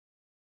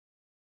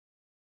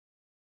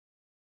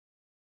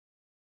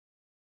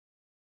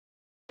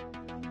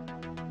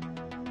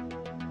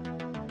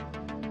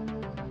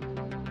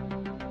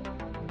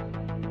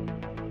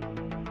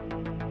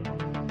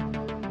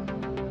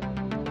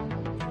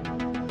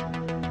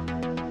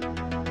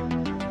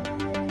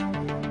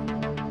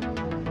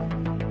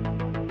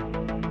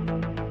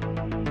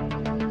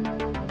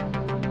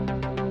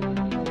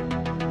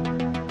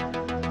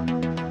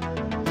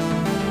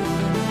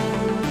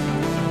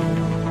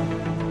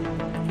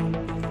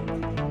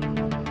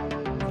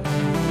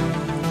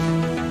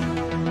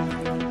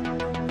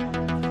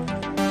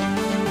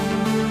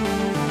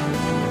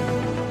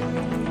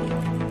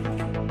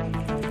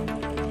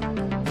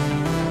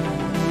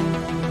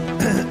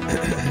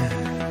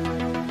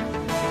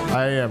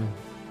I am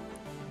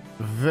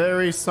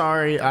very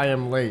sorry I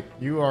am late.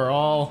 You are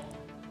all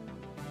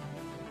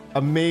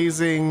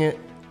amazing,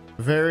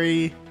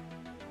 very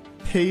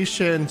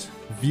patient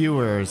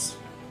viewers,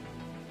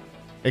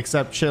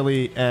 except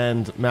Chili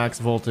and Max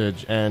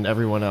Voltage and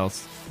everyone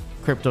else.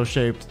 Crypto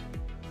Shaped,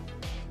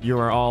 you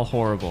are all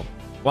horrible.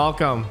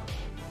 Welcome,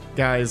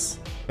 guys.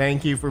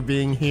 Thank you for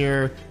being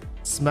here.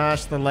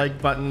 Smash the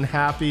like button.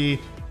 Happy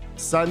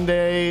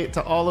Sunday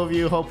to all of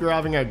you. Hope you're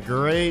having a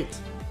great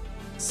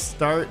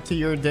start to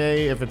your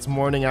day. If it's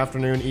morning,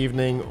 afternoon,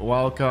 evening,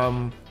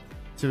 welcome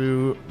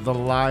to the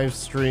live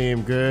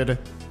stream. Good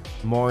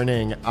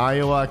morning.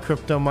 Iowa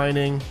Crypto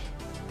Mining.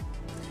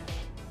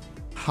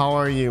 How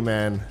are you,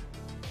 man?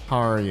 How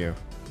are you?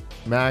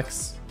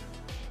 Max,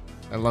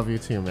 I love you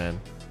too,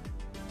 man.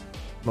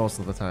 Most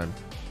of the time.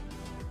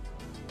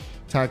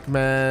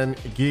 Techman,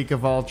 Geek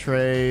of all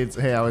trades.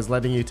 Hey, I was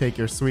letting you take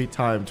your sweet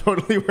time.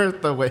 Totally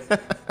worth the wait.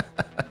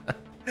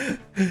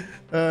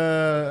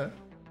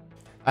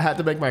 I had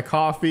to make my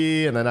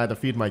coffee, and then I had to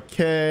feed my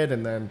kid,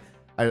 and then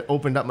I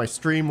opened up my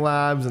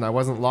Streamlabs, and I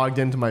wasn't logged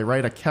into my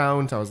right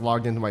account. I was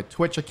logged into my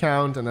Twitch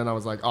account, and then I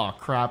was like, oh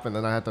crap, and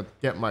then I had to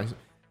get my...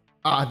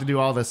 I had to do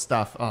all this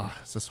stuff. Oh,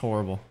 it's just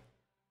horrible.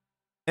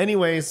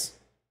 Anyways,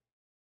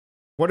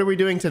 what are we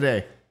doing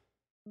today?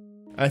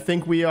 I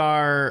think we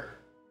are...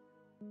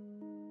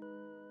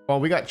 Well,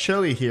 we got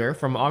Chili here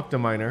from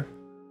Octominer.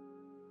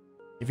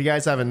 If you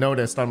guys haven't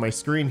noticed on my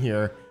screen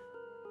here,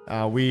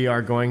 we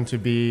are going to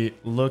be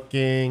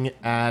looking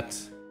at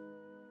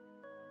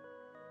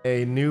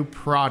a new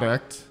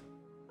product,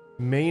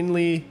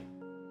 mainly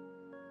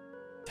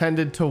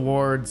tended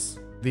towards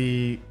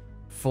the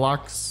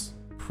FLUX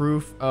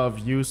proof of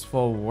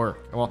useful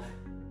work. Well,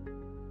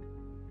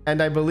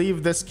 and I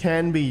believe this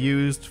can be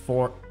used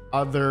for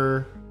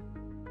other,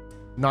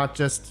 not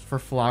just for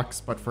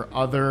FLUX, but for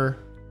other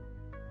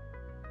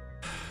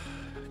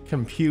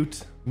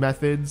compute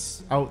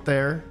methods out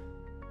there.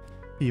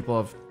 People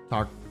have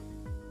talked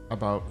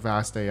about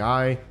vast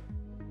AI.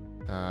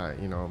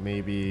 You know,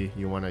 maybe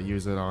you want to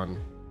use it on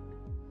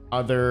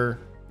other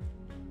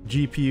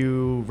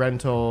GPU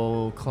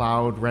rental,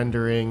 cloud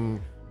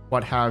rendering,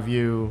 what have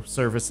you,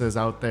 services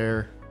out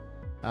there.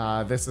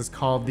 This is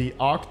called the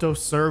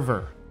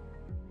OCTOSERVER.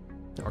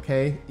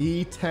 Okay,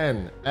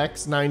 E10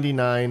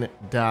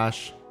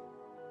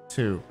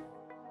 X99-2.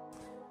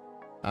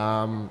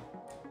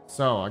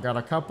 So I got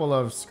a couple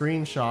of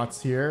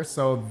screenshots here.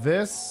 So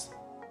this,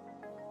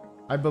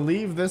 I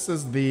believe this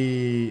is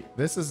the,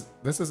 this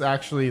is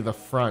actually the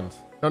front.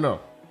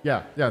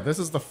 Yeah, this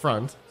is the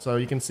front. So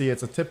you can see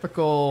it's a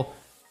typical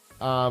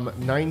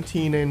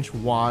 19-inch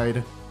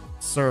wide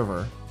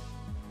server.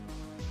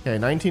 Okay,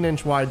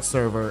 19-inch wide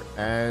server,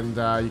 and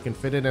you can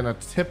fit it in a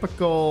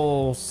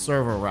typical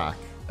server rack.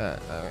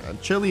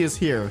 Chili is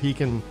here. He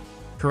can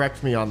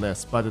correct me on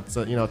this, but it's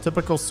a, you know,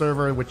 typical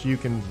server which you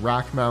can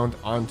rack mount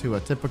onto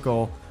a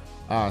typical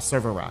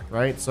server rack,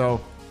 right?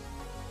 So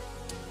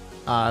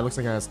it looks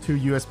like it has 2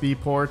 USB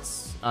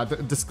ports.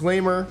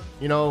 Disclaimer,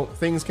 you know,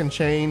 things can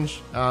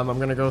change. I'm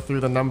gonna go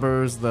through the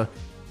numbers, the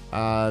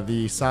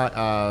spec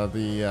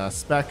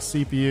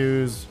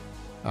CPUs,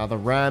 the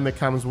RAM it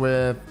comes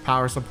with,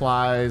 power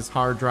supplies,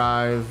 hard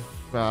drive,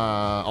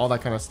 all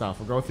that kind of stuff.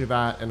 We'll go through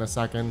that in a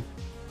second.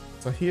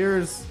 So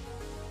here's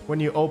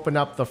when you open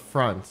up the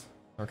front,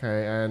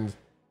 okay? And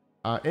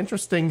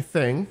interesting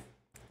thing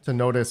to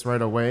notice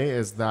right away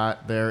is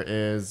that there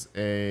is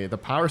the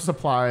power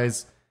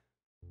supplies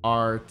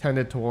are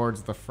tended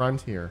towards the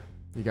front here.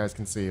 You guys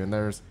can see, and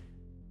there's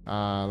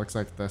looks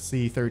like the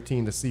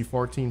C13 to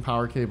C14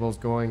 power cables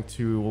going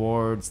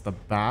towards the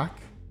back.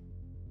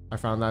 I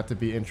found that to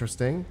be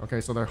interesting.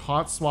 Okay, so they're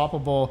hot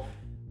swappable,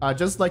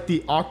 just like the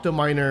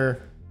Octominer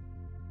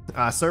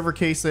server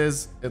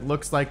cases. It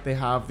looks like they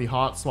have the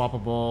hot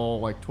swappable,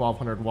 like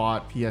 1200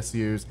 watt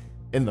PSUs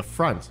in the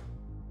front.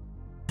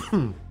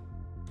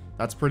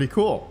 That's pretty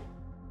cool.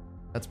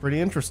 That's pretty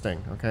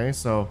interesting. Okay,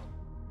 so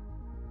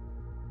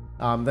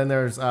then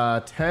there's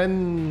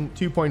 10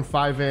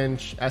 2.5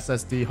 inch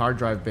SSD hard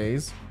drive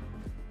bays.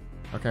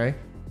 Okay,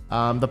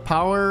 the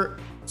power,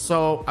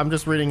 so I'm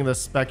just reading the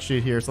spec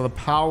sheet here. So the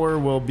power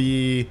will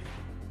be,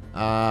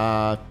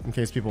 in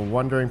case people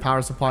wondering,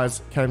 power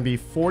supplies can be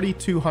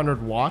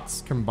 4200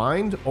 watts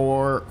combined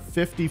or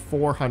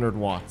 5400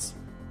 watts.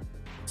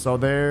 So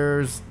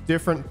there's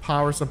different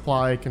power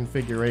supply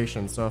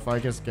configurations. So if I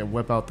just can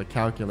whip out the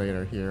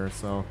calculator here.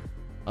 So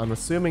I'm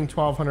assuming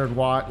 1200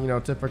 watt, you know,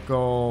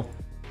 typical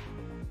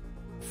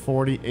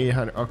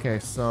 4800. Okay,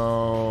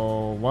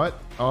 so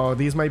what? Oh,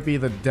 these might be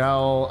the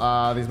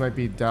Dell, these might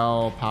be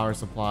Dell power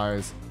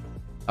supplies.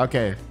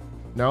 Okay,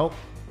 nope.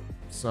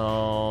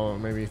 So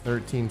maybe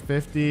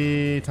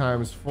 1350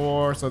 times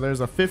 4. So there's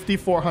a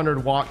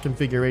 5400 watt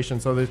configuration.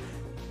 So there's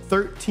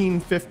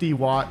 1350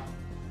 watt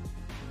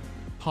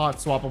hot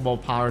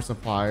swappable power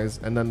supplies,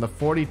 and then the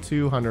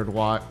 4200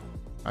 watt,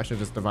 I should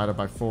just divide it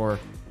by 4,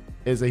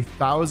 is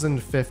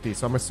 1050.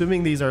 So I'm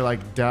assuming these are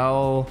like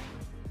Dell,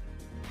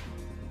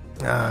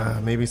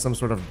 maybe some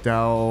sort of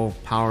Dell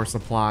power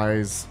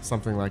supplies,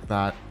 something like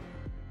that.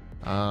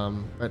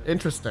 But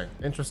interesting.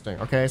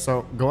 Okay,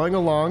 so going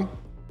along,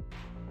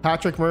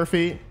 Patrick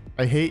Murphy,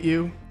 I hate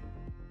you.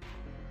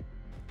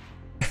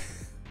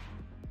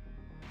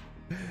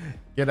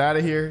 Get out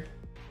of here.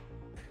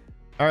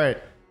 All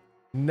right,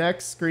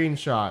 next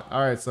screenshot.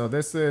 All right, so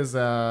this is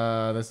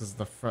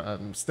the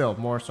front. Still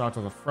more shots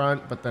of the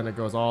front, but then it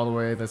goes all the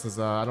way. This is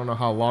I don't know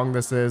how long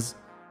this is.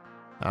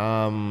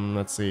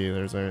 Let's see.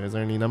 Is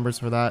there any numbers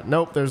for that?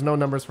 Nope, there's no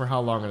numbers for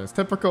how long it is.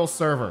 Typical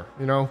server,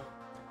 you know.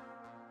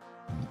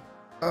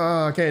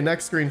 Okay,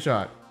 next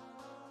screenshot.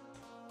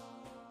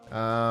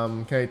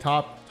 Okay,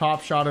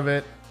 top shot of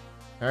it.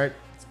 All right,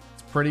 it's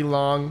pretty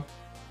long,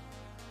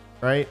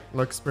 right?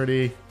 Looks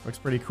pretty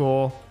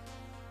cool.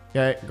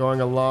 Okay,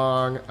 going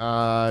along.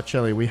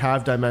 Chili, we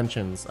have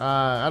dimensions.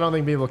 I don't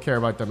think people care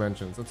about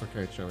dimensions. It's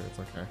okay, Chili, it's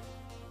okay.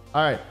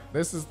 All right,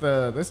 this is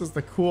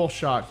the cool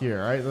shot here.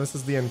 Right, this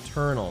is the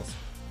internals.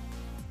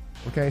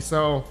 Okay,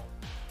 so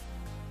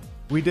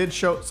we did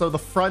show. So the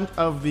front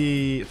of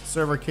the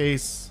server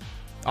case,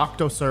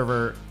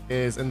 OCTOSERVER,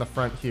 is in the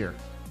front here.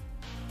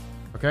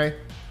 Okay,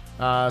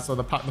 so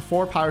the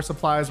 4 power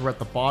supplies were at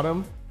the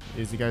bottom,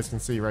 as you guys can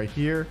see right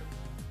here.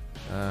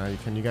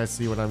 Can you guys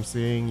see what I'm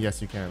seeing?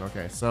 Yes, you can.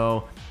 Okay,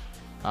 so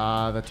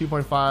the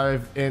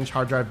 2.5 inch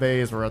hard drive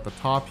bays were at the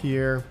top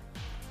here.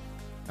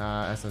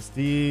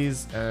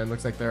 SSDs, and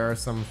looks like there are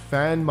some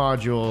fan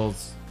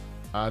modules.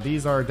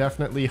 These are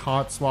definitely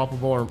hot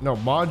swappable, or no,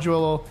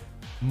 modular.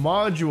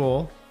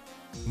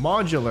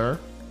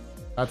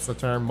 That's the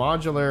term.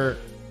 Modular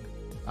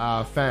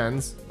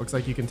fans. Looks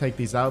like you can take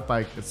these out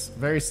by. It's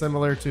very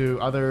similar to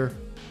other,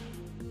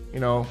 you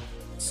know,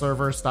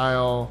 server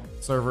style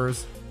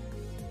servers.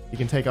 You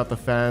can take out the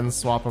fans,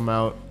 swap them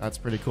out. That's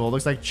pretty cool.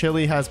 Looks like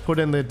Chili has put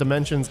in the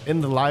dimensions in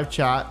the live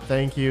chat.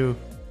 Thank you,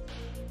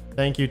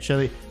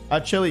 Chili.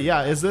 Chili,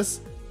 yeah, is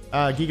this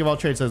Geek of All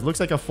Trades says looks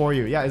like a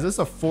 4U. Yeah, is this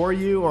a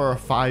 4U or a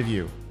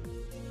 5U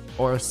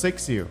or a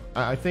 6U?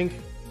 I think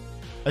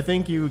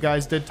you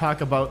guys did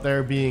talk about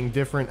there being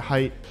different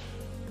height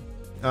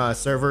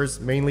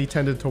servers, mainly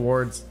tended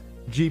towards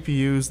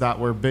GPUs that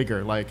were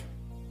bigger, like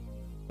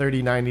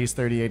 3090s,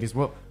 3080s.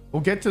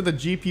 We'll get to the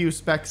GPU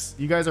specs.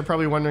 You guys are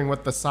probably wondering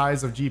what the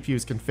size of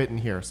GPUs can fit in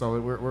here, so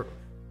we're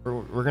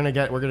gonna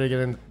get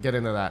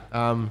into that.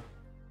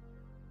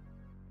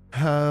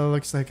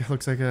 Looks like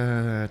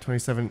a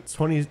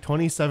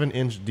 27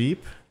 inch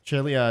deep.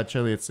 Chili,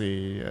 let's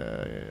see,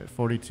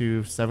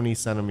 4270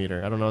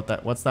 centimeter. I don't know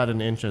what's that in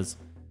inches.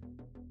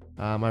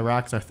 My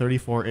racks are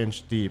 34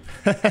 inch deep.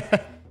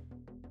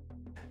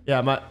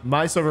 Yeah,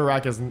 my server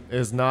rack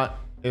is not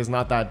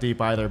that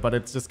deep either, but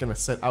it's just gonna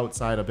sit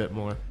outside a bit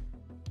more.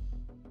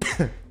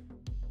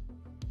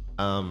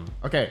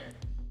 Okay,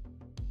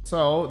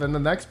 so then the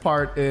next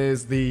part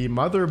is the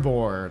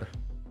motherboard.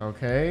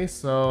 Okay,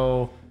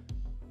 so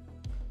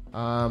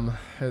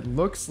it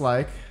looks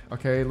like,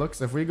 okay,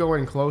 if we go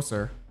in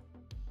closer,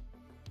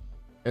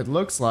 it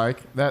looks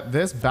like that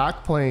this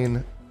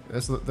backplane,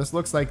 this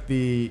looks like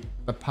the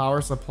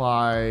power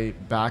supply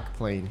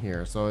backplane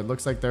here. So it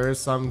looks like there is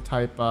some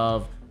type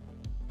of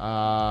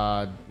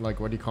like,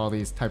 what do you call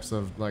these types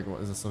of, like,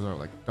 what is this, sort of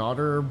like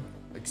daughter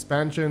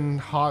expansion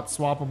hot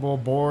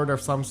swappable board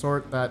of some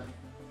sort that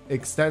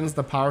extends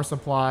the power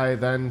supply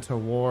then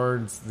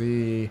towards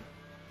the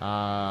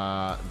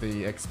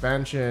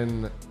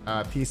expansion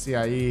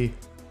PCIe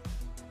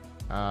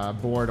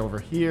board over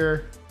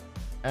here,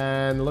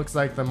 and looks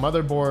like the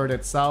motherboard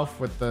itself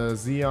with the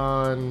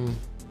Xeon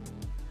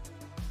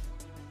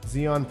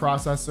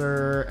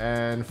processor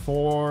and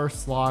 4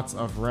 slots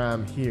of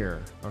RAM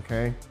here.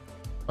 Okay,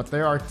 but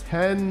there are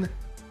 10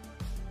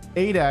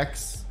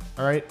 8x,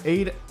 all right,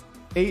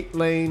 8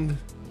 laned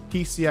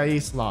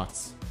PCIe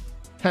slots,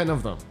 10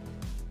 of them.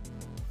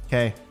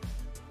 Okay,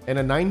 in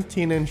a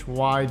 19-inch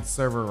wide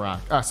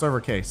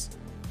server case.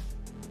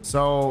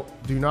 So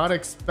do not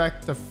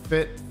expect to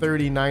fit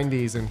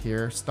 3090s in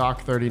here,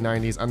 stock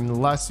 3090s,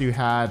 unless you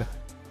had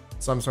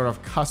some sort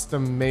of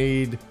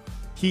custom-made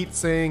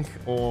heatsink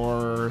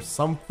or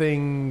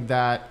something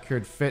that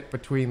could fit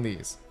between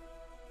these.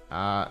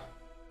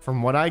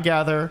 From what I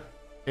gather,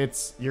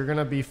 you're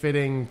gonna be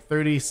fitting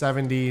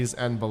 3070s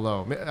and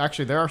below.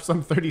 Actually, there are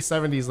some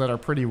 3070s that are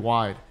pretty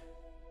wide.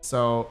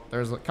 So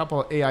there's a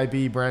couple of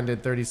AIB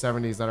branded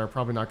 3070s that are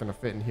probably not going to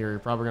fit in here. You're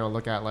probably going to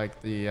look at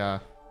like the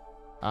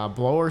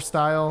blower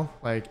style,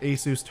 like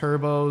Asus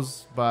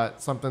turbos,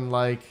 but something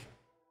like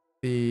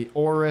the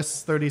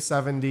Aorus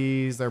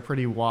 3070s, they're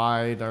pretty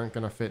wide, aren't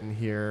gonna fit in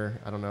here.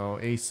 I don't know,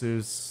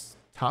 Asus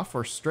Tough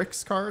or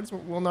Strix cards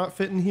will not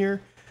fit in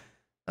here.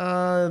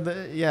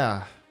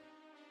 Yeah.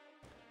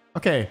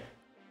 Okay.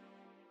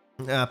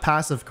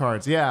 Passive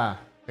cards, yeah.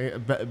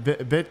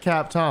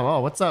 Bitcap Tom. Oh,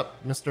 what's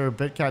up, Mr.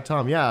 Bitcat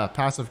Tom? Yeah,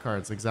 passive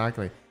cards,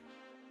 exactly.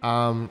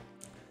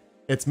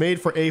 It's made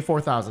for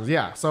A4000s.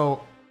 Yeah,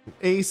 so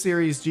A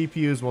series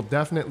GPUs will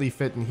definitely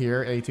fit in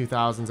here.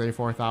 A2000s,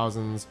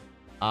 A4000s.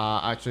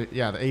 Actually,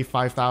 yeah, the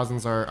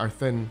A5000s are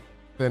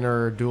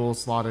thinner, dual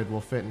slotted,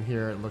 will fit in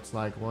here. It looks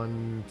like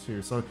 1,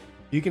 2. So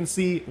you can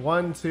see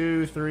 1,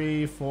 2,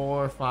 3,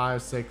 4,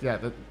 5, 6. Yeah,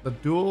 the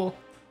dual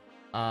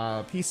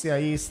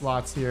PCIe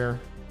slots here.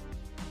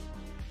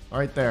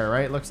 Right there,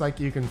 right? Looks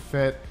like you can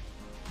fit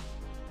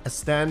a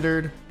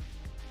standard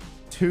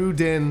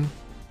 2-DIN,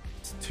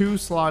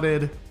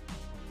 2-slotted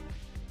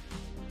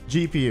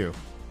GPU.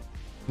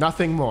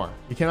 Nothing more.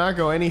 You cannot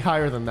go any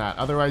higher than that.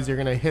 Otherwise, you're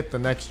going to hit the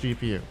next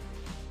GPU.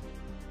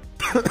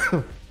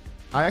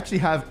 I actually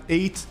have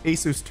 8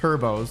 Asus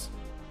Turbos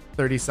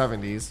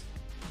 3070s,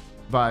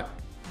 but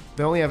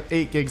they only have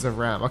 8 gigs of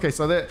RAM. Okay,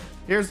 so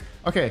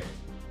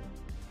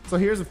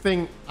here's the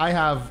thing I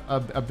have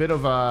a bit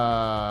of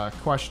a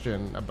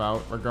question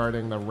about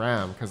regarding the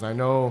RAM, because I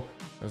know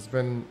there's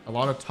been a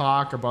lot of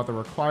talk about the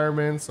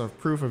requirements of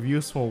proof of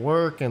useful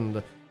work and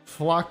the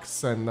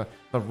FLUX and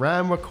the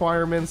RAM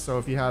requirements. So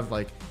if you have,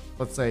 like,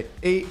 let's say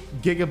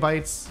 8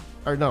 gigabytes,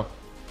 or no,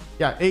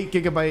 yeah, 8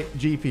 gigabyte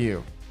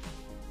GPU,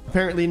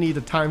 apparently you need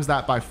to times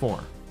that by 4,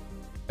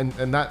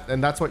 and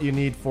that's what you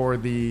need for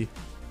the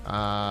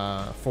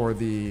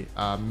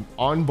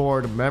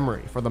onboard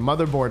memory, for the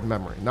motherboard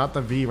memory, not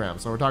the VRAM.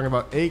 So we're talking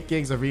about 8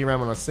 gigs of VRAM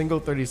on a single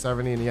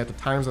 3070, and you have to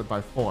times it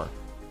by 4,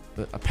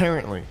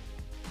 apparently.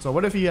 So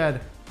what if you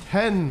had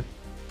 10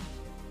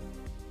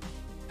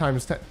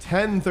 times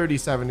 10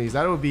 3070s?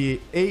 That would be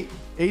 80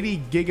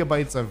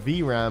 gigabytes of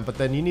VRAM, but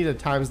then you need to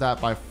times that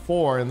by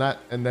 4, and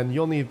then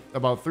you'll need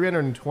about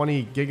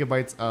 320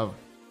 gigabytes of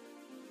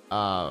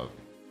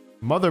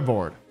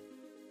motherboard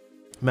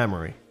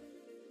memory.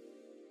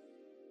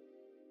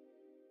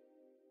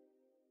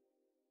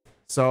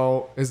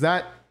 So is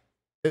that's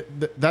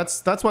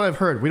what I've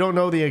heard. We don't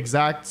know the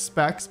exact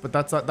specs, but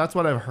that's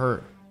what I've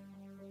heard.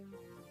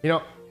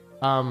 You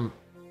know,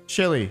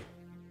 Chili,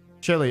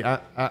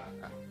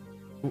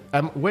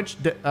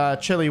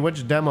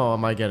 which demo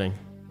am I getting?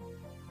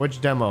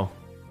 Which demo?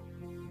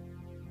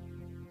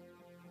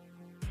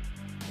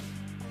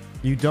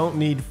 You don't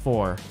need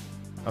 4.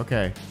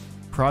 Okay.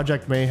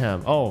 Project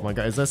Mayhem. Oh my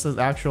god, is this an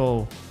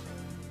actual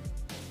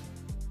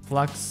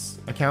FLUX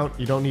account?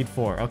 You don't need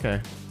 4. Okay.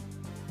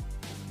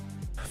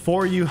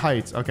 4U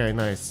heights. Okay,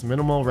 nice.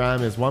 Minimal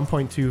RAM is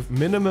 1.2.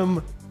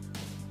 Minimum.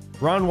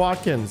 Ron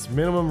Watkins.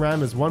 Minimum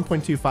RAM is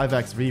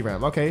 1.25x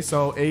VRAM. Okay,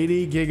 so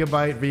 80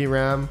 gigabyte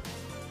VRAM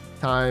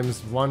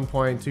times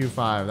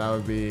 1.25. That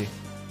would be.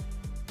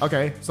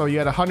 Okay, so you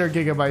had 100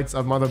 gigabytes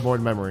of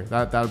motherboard memory.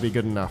 That would be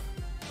good enough.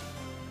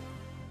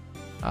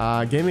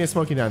 Gaming with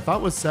Smoky Dan.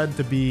 Thought was said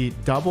to be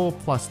double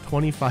plus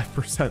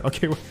 25%.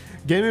 Okay,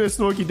 Gaming with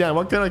Smoky Dan.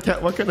 What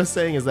kind of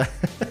saying is that?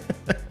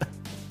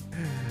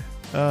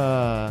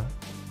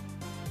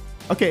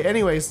 Okay,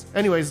 anyways,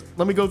 let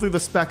me go through the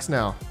specs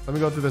now.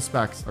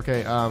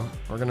 Okay,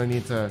 we're gonna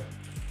need to.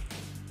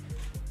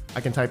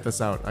 I can type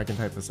this out. Let me.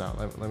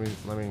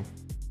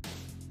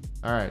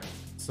 All right.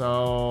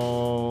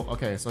 So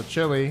okay, so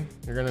Chili,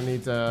 you're gonna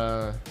need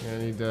to.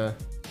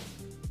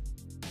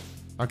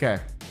 Okay.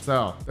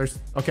 So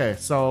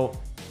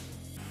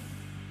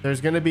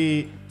there's gonna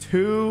be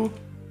 2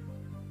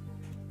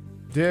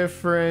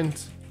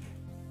 different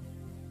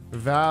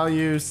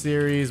value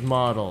series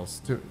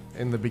models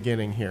in the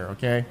beginning here,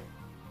 okay?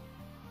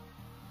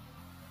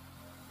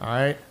 All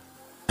right.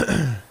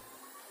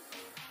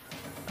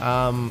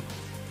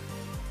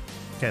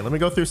 Okay, let me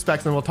go through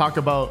specs and we'll talk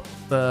about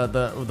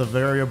the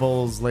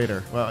variables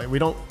later. Well, we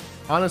don't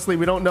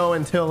know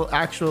until the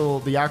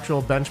actual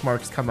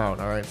benchmarks come out.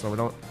 All right, so we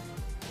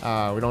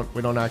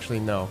don't actually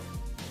know.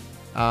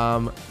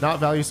 Not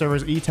value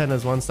servers. E10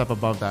 is one step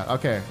above that.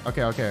 Okay. I'll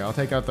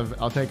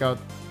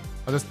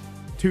just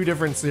two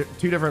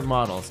different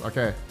models.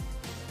 Okay.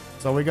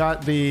 So we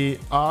got the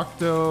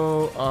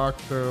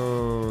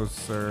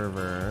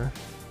OCTOSERVER.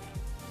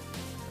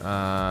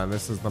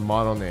 This is the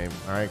model name.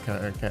 All right.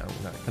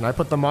 Can I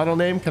put the model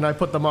name? Can I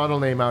put the model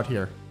name out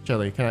here,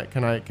 Chili?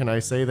 Can I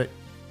say that?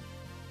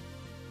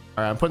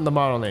 All right. I'm putting the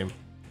model name.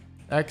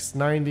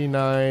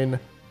 X99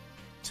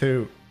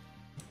 2.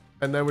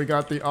 And then we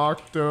got the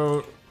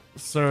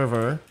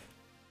OCTOSERVER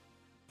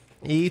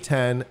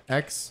E10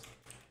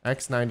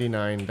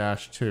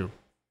 X99-2.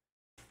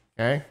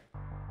 Okay,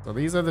 so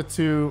these are the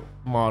 2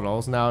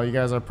 models. Now you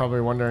guys are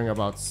probably wondering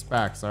about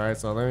specs. All right,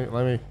 so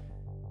let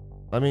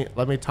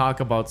me talk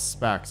about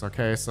specs.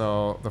 Okay,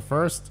 so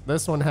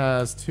this one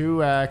has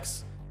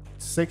 2x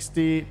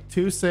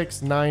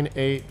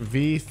 2698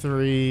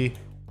 V3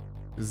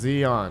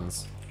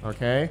 Xeons.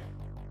 Okay.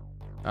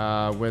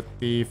 with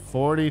the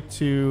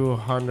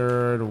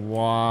 4200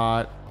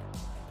 watt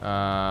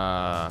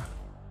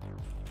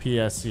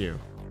PSU.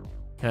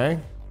 Okay.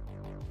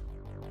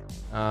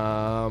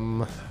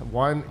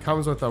 One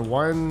comes with a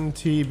 1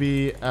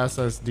 TB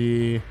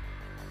SSD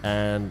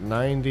and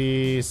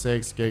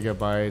 96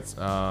 gigabytes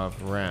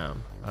of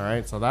RAM. All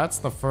right, so that's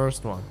the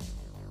first one.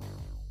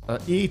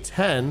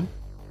 E10.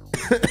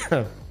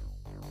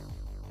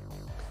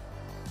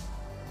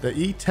 The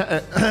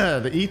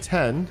E10 the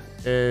E10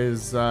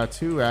 is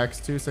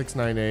 2X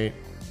 2698.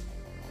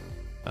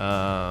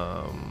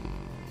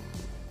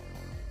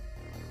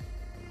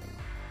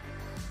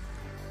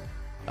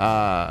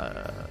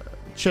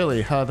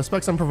 Chili, the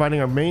specs I'm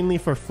providing are mainly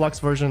for Flux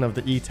version of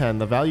the E10.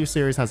 The value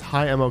series has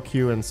high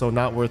MOQ and so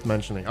not worth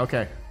mentioning.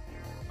 Okay.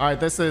 All right,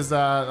 this is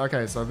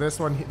okay, so this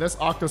one, this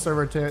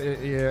OCTOSERVER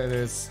it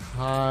is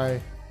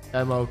high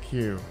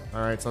MOQ.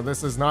 All right, so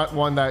this is not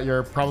one that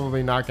you're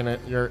probably not gonna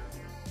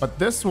but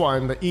this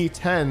one, the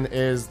E10,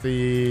 is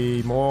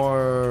the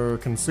more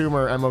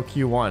consumer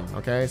MOQ one.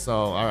 Okay, so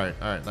all right,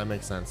 that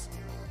makes sense.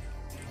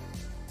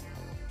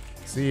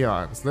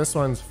 Xeons, this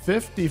one's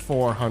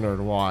 5400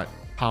 watt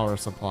power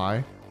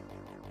supply.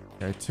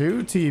 Okay,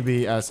 2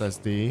 TB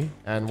SSD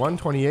and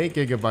 128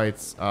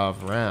 gigabytes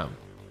of RAM.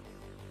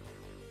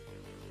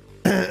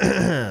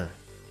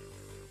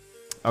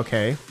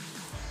 Okay.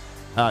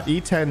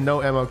 E10, no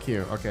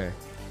MOQ. Okay.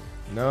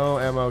 No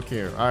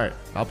MOQ. All right,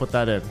 I'll put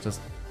that in.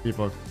 Just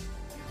people.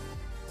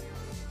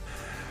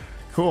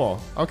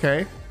 Cool.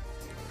 Okay.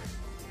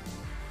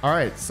 All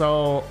right,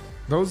 so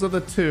those are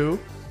the two.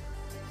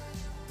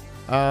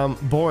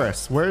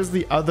 Boris, where's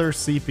the other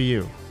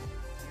CPU?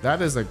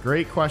 That is a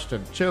great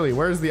question. Chili,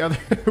 where's the other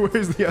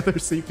where's the other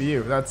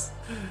CPU? That's,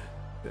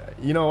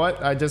 you know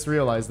what? I just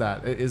realized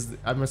that.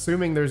 I'm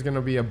assuming there's going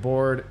to be a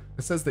board.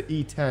 It says the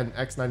E10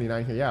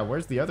 X99 here. Yeah,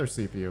 where's the other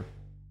CPU?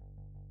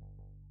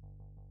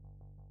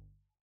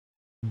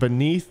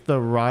 Beneath the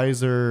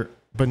riser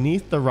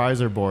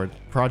board.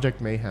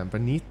 Project Mayhem.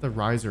 Beneath the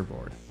riser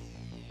board.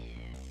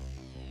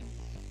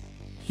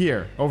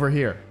 Here, over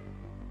here.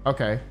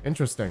 Okay,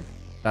 interesting.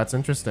 That's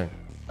interesting.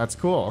 That's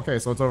cool. Okay,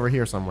 so it's over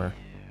here somewhere.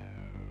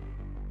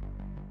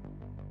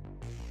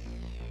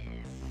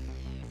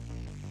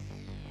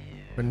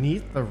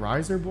 Beneath the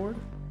riser board?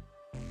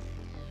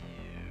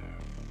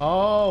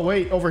 Oh,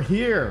 wait, over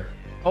here.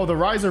 Oh, the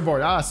riser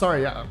board. Ah,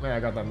 sorry. Yeah, man, I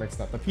got that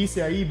mixed up. The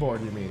PCIe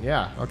board, you mean?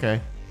 Yeah,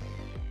 okay.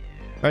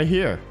 Right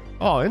here.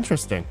 Oh,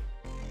 interesting.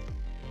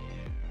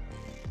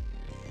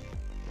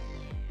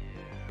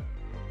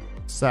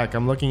 Sec,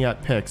 I'm looking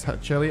at pics.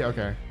 Chili?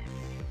 Okay.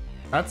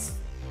 That.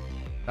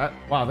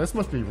 Wow, this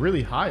must be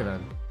really high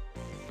then.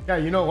 Yeah,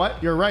 you know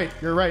what? You're right.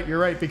 You're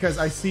right. Because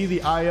I see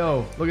the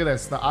I/O. Look at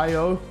this. The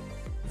I/O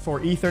for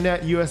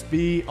Ethernet,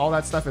 USB, all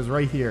that stuff is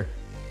right here.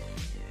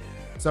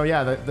 So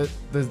yeah,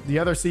 the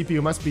other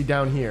CPU must be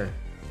down here.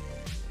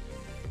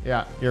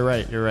 Yeah, you're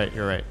right.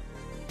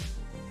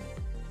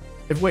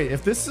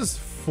 If this is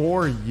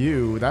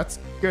 4U, that's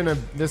gonna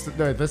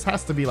this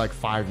has to be like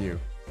 5U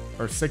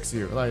or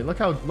 6U. Like look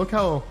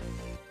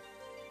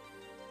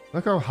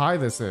how high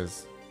this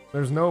is.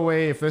 There's no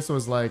way if this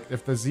was like,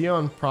 if the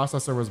Xeon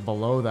processor was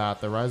below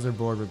that, the riser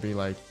board would be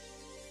like,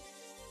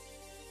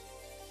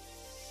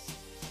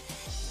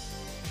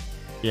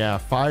 yeah,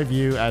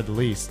 5U at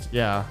least.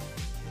 Yeah.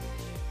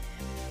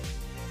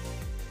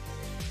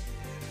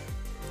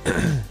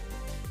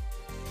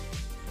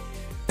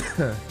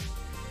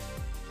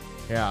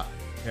 Yeah,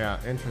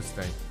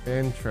 interesting.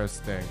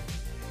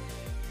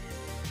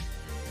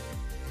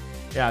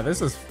 Yeah,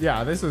 this is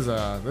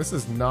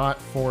not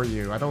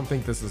 4U. I don't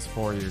think this is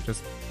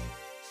 4U.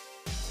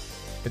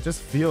 It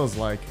just feels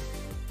like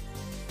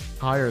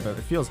higher than,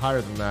 it feels higher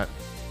than that.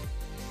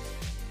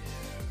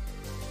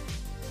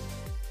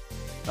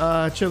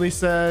 Chili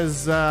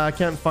says, I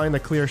can't find a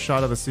clear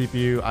shot of the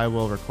CPU. I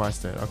will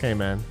request it. Okay,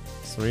 man.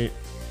 Sweet.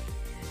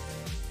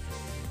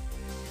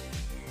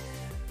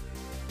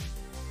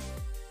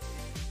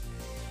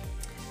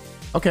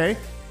 Okay.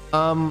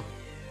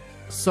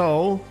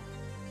 So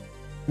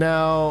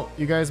now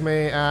you guys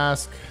may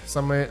ask,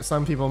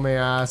 some people may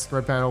ask,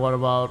 Red Panda,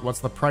 what's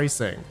the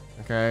pricing?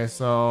 Okay,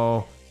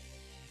 so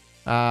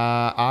so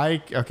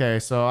I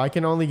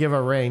can only give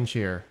a range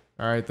here.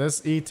 All right,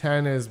 this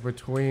E10 is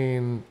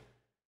between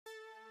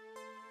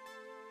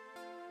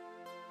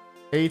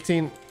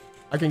 18.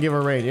 I can give a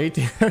range,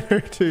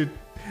 1800 to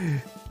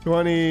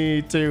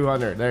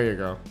 2200. There you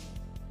go.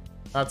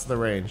 That's the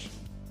range.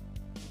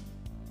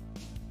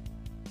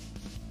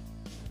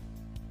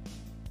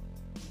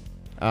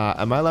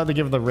 Am I allowed to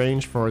give the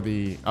range for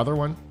the other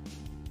one?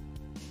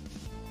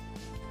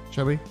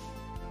 Chili?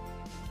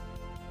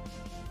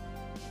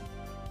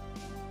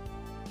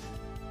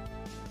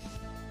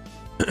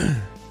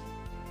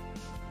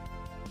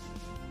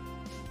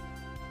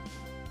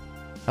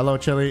 Hello,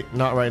 Chili.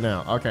 Not right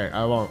now. Okay,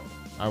 I won't.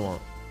 All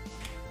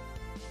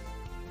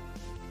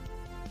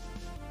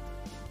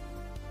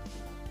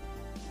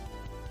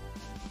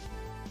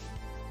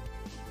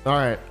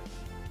right.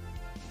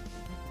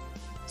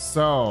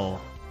 So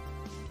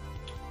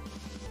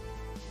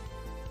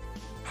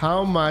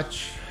How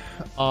much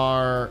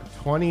are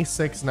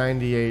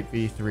 2698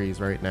 V3s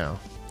right now?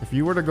 If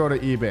you were to go to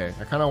eBay,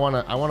 I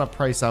want to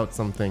price out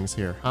some things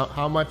here.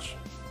 How much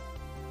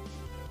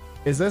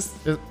is this?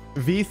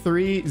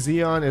 V3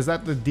 Xeon, is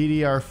that the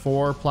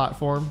DDR4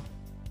 platform?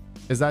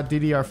 Is that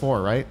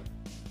DDR4, right?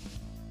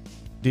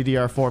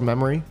 DDR4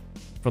 memory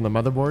from the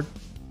motherboard?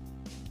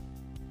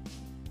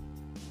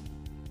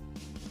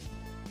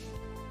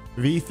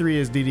 V3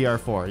 is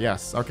DDR4.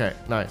 Yes. Okay.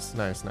 Nice.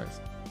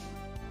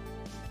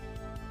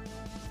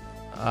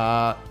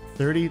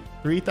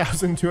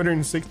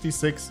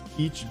 33,266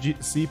 each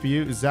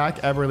CPU. Zach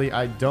Eberly,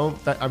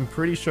 I'm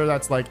pretty sure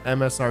that's like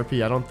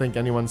MSRP. I don't think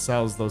anyone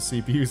sells those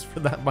CPUs for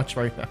that much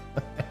right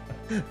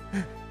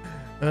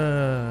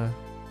now.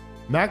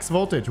 Max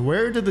voltage.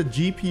 Where do the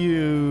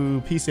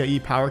GPU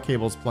PCIe power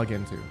cables plug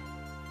into?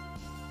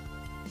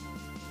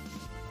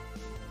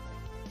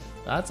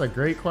 That's a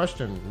great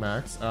question,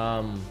 Max.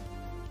 Well,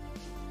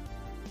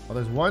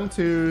 there's 1,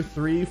 2,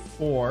 3,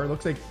 4.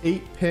 Looks like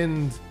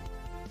 8-pinned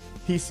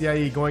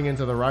PCIe going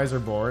into the riser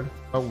board.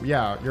 Oh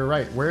yeah, you're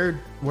right.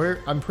 Where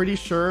I'm pretty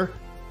sure,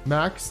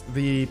 Max,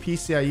 the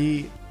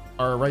PCIe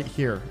are right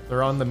here.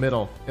 They're on the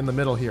middle, in the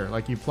middle here.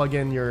 Like you plug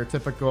in your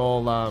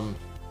typical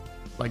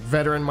like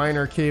veteran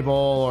miner cable,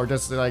 or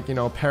just like, you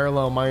know,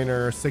 parallel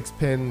miner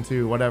 6-pin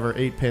to whatever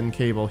 8-pin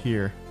cable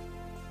here.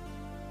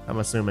 I'm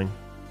assuming.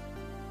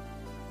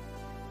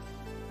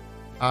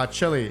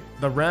 Chili,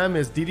 the RAM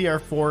is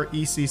DDR4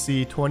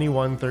 ECC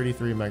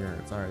 2133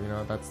 megahertz. All right, you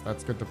know,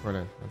 that's good to put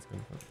in. That's good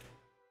to put in.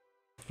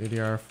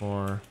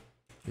 DDR4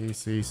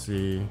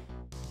 ECC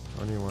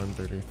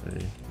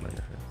 2133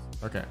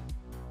 megahertz. Okay.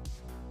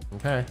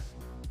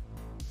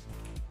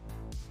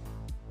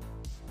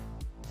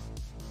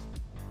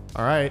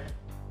 All right.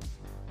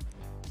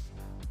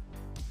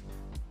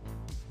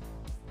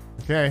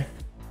 Okay.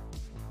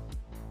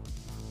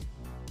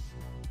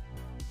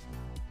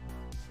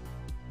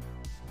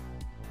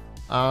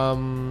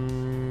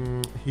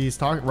 He's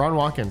talking, Ron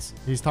Watkins.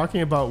 He's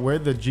talking about where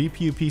the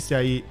GPU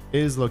PCIe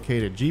is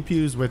located.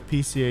 GPUs with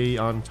PCIe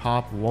on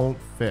top won't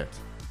fit.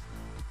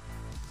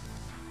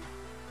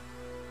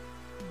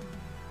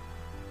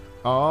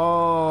 Oh,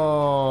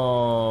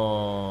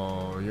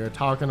 you're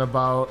talking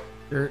about,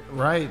 you're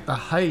right, the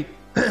height.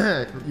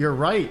 You're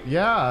right.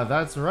 Yeah,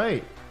 that's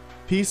right.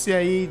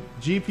 PCIe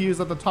GPUs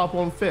at the top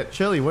won't fit.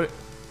 Chili, what?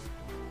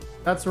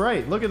 That's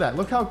right. Look at that.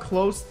 Look how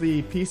close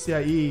the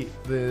PCIe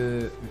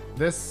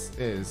this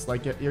is.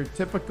 Like your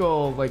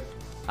typical, like,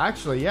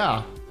 actually,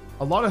 yeah,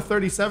 a lot of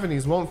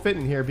 3070s won't fit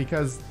in here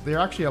because they're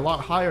actually a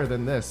lot higher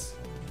than this.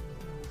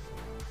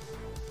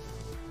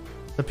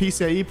 The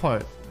PCIe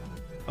part.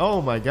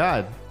 Oh my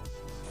god.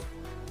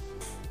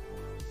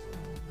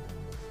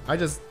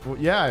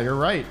 Yeah, you're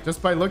right.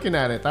 Just by looking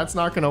at it, that's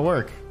not gonna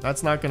work.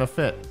 That's not gonna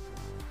fit.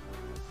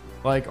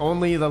 Like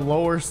only the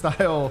lower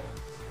style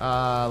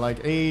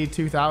like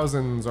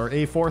A2000s or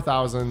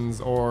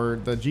A4000s, or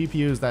the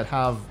GPUs that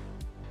have,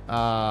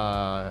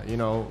 you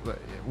know,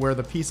 where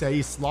the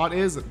PCIe slot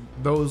is,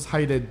 those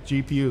heighted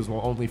GPUs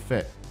will only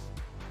fit.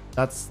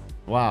 That's,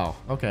 wow,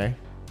 okay.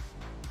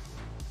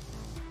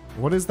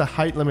 What is the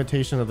height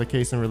limitation of the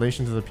case in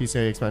relation to the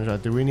PCIe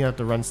expansion? Do we need to have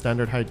to run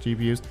standard height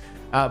GPUs?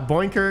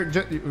 Boinker,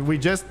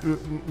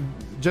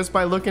 just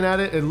by looking at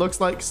it, it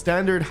looks like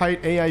standard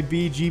height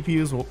AIB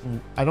GPUs will,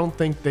 I don't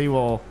think they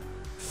will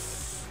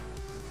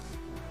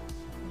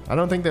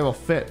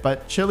fit,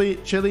 but Chili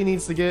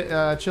needs to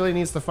get Chili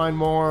needs to find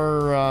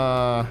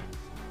more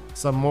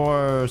some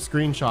more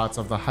screenshots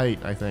of the height,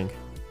 I think.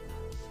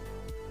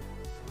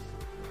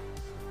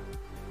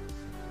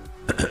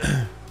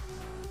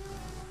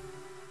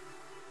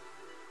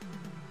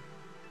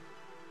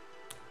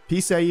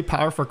 PCIe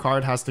power for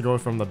card has to go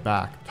from the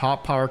back.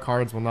 Top power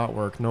cards will not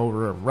work. No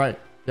room. Right.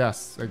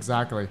 Yes,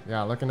 exactly.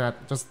 Yeah, looking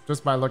at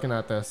just by looking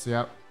at this.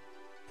 Yep.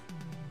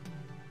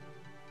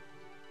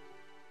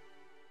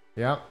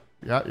 Yep.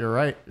 Yeah, you're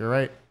right. You're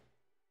right.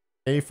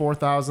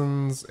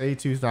 A4000s,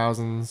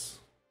 A2000s.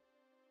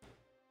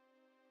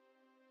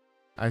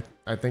 I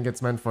think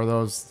it's meant for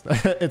those.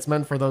 It's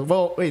meant for those.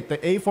 Well, wait, the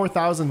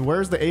A4000,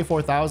 where's the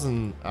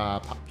A4000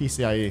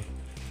 PCIe?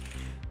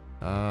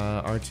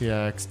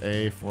 RTX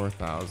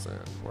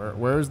A4000.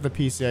 Where's the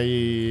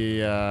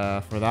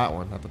PCIe for that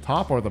one? At the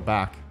top or the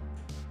back?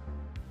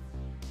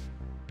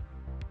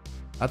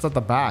 That's at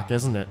the back,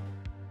 isn't it?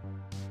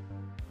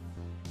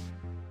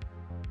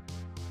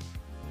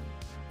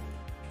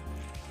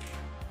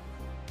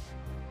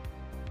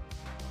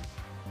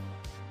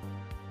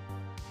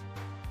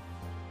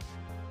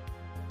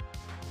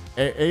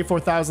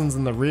 A4000's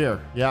in the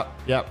rear. Yep.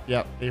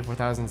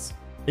 A4000's.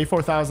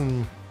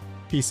 A4000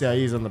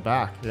 PCIe's in the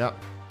back. Yep.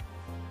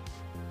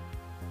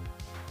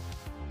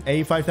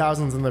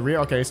 A5000's in the rear.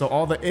 Okay, so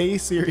all the A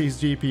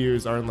series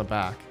GPUs are in the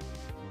back.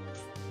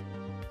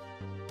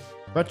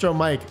 Retro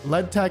Mike,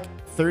 LeadTech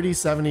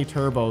 3070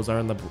 turbos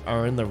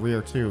are in the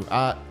rear too.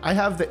 I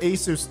have the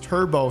Asus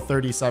Turbo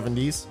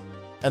 3070s,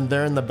 and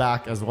they're in the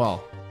back as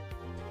well.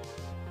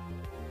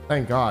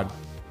 Thank God.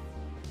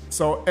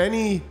 So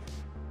any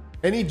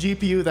Any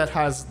GPU that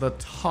has the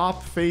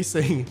top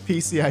facing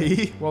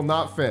PCIe will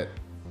not fit.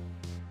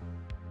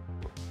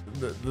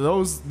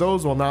 Those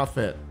will not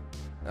fit.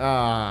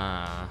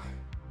 Ah,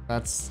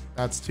 that's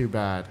too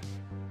bad.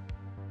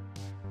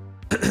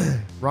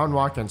 Ron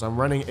Watkins, I'm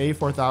running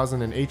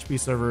A4000 and HP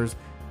servers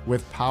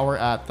with power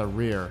at the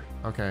rear.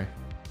 Okay.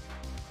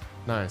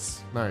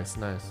 Nice, nice,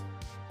 nice.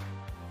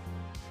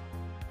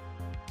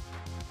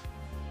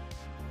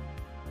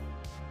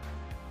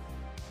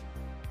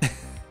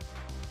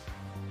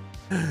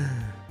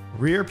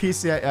 Rear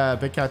PCI,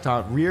 Big Cat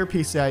Top, rear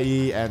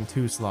PCIe and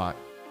 2 slot.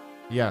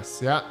 Yes,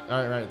 yeah,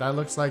 all right. That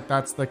looks like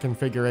that's the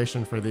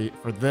configuration for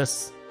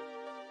this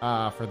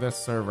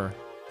server.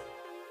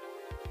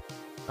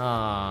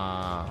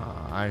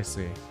 I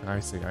see.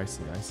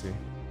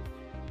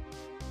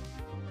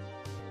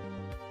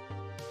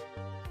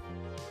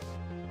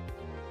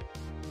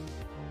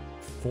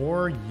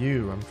 For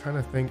you, I'm trying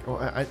to think.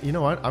 Oh, you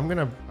know what? I'm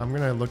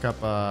gonna look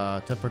up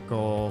a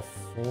typical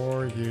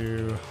for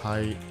you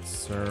height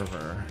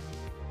server.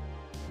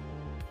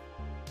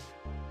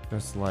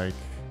 Just like,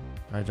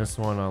 I just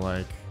want to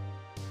like.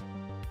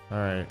 All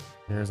right,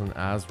 here's an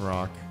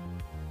ASRock.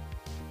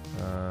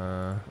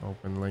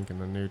 Open link in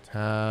the new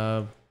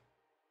tab.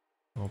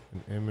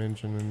 Open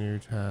image in the new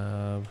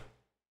tab.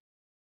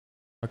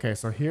 Okay,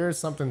 so here's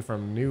something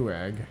from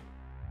Newegg.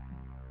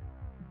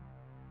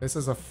 This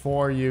is a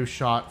for you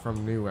shot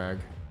from Newegg.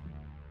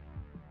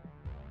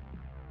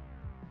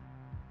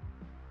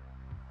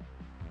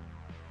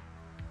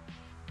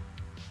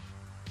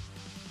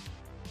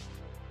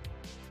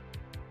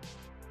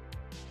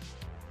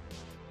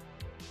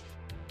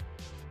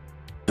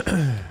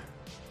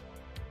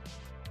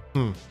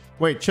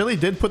 Wait, Chili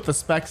did put the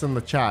specs in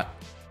the chat.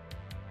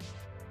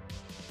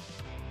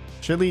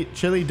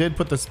 Chili did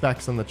put the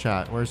specs in the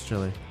chat. Where's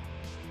Chili?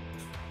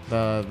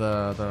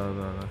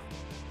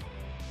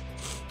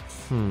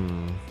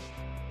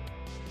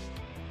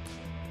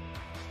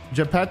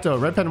 Geppetto,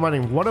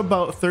 RedPandaMining, what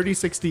about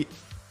 3060M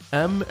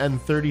and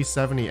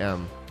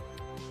 3070M?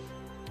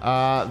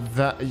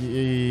 The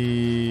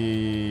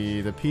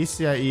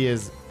PCIe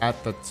is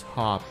at the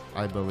top,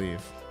 I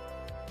believe.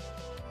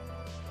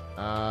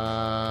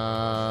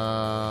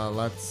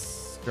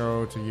 Let's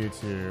go to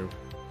YouTube.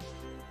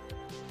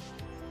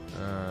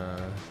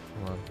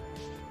 Come on.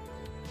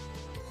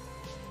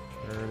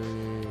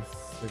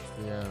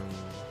 3060M.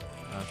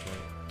 That's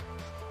right.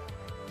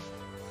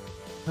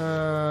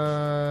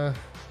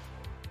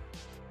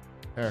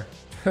 There.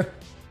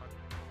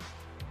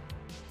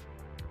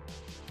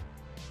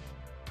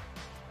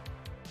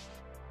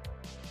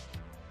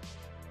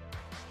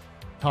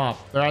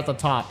 Top. They're at the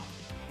top.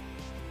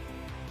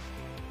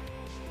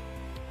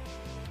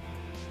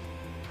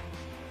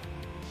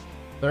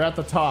 They're at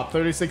the top.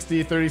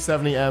 3060,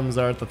 3070Ms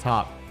are at the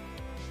top.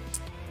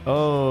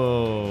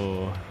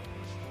 Oh.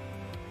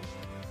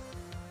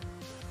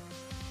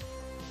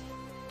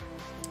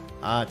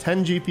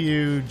 10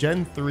 GPU,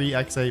 Gen 3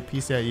 X8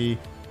 PCIe,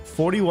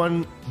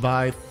 41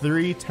 by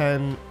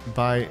 310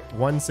 by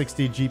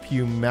 160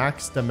 GPU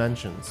max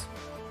dimensions.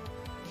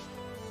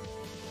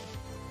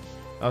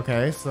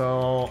 Okay,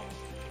 so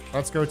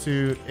let's go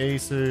to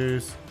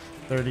Asus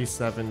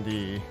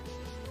 3070.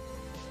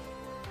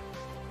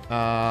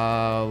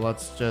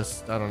 Let's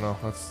just, I don't know,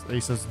 let's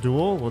Asus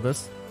Dual with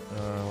this.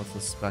 What's the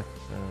spec?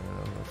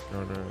 Let's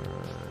go to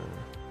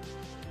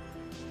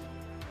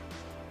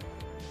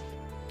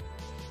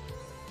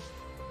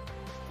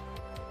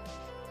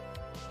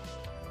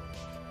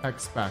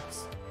X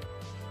specs.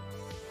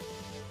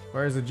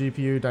 Where's the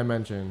GPU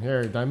dimension?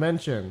 Here,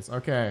 dimensions.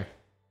 Okay.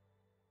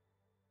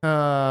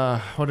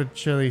 What did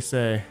Chili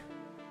say?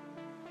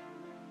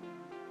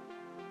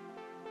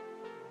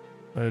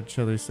 What did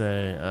Chili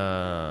say?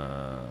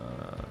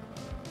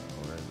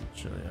 What did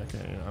Chili?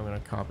 Okay, I'm gonna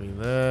copy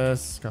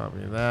this,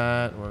 copy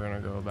that. We're gonna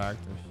go back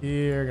to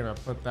here. Gonna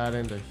put that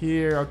into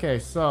here. Okay,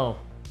 so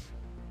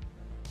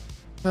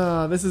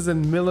this is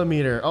in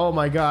millimeter. Oh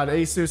my God,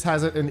 Asus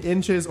has it in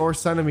inches or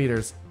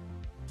centimeters.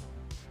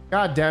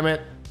 God damn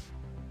it!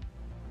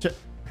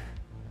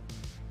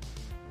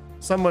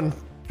 Someone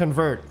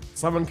convert.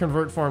 Someone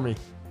convert for me.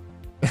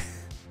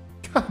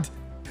 God.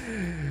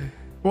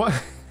 What?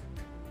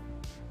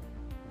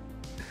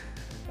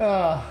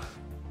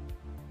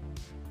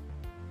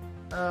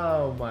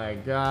 Oh my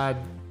God.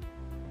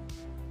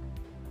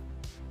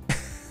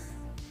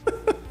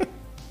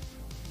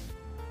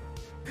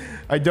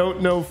 I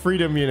don't know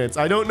freedom units.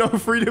 I don't know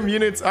freedom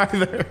units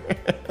either.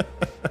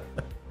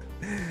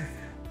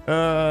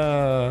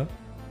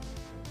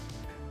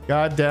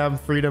 Goddamn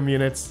freedom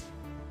units.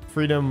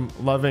 Freedom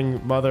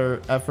loving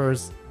mother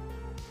effers.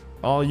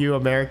 All you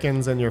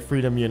Americans and your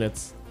freedom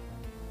units.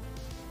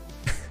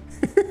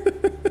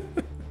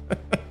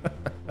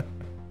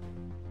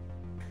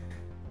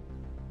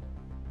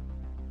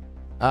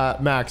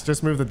 Max,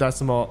 just move the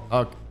decimal.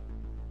 Okay.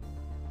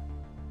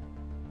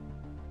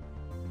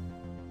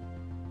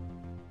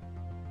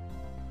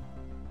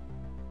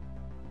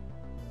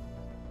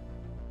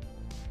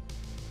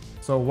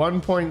 So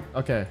 1 point,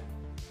 okay.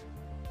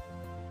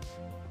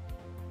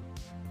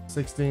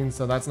 16,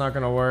 so that's not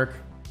gonna work.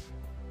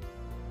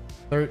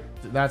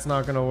 That's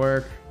not gonna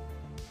work.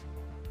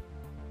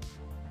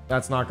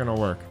 That's not gonna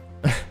work.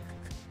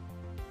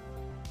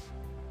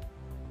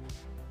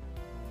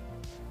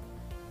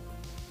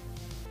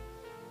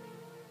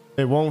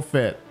 It won't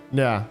fit.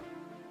 Yeah.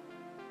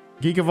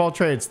 Geek of all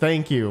trades,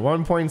 thank you.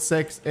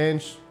 1.6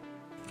 inch.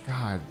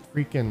 God,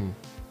 freaking.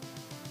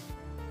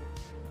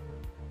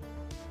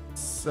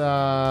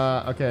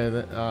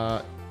 Okay.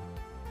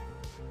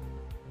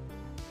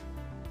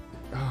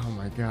 Oh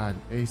my God,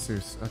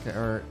 Asus. Okay,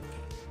 or.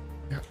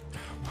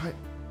 What?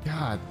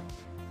 God.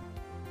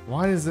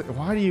 Why is it?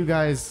 Why do you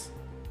guys?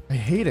 I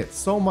hate it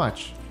so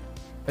much.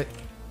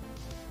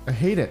 I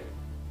hate it.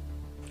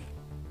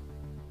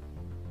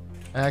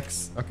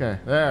 X. Okay,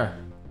 there.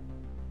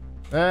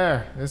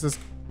 This is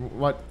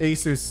what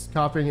Asus,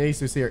 copying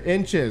Asus here.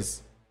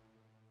 Inches.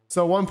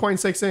 So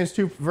 1.6 inch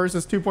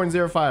versus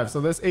 2.05. So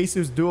this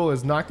Asus Dual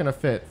is not gonna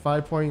fit.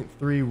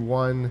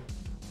 5.31.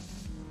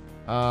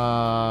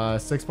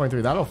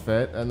 6.3. That'll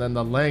fit. And then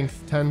the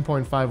length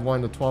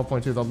 10.51 to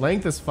 12.2. The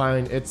length is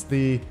fine. It's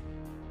the.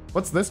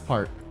 What's this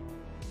part?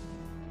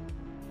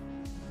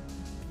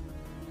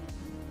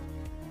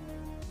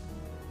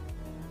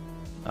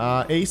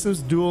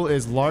 Asus Dual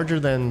is larger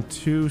than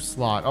 2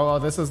 slot. Oh,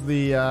 this is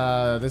the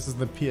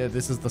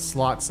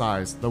slot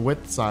size, the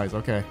width size.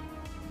 Okay,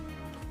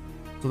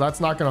 so that's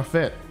not gonna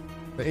fit.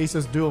 The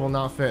Asus Dual will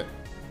not fit.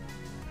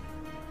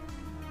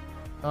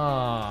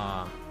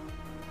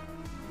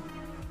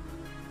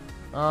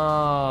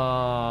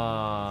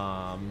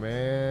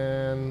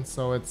 Man.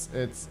 So it's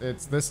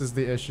this is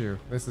the issue.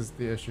 This is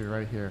the issue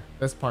right here.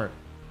 This part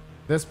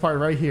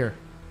right here.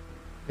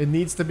 It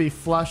needs to be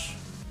flush.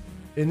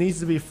 It needs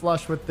to be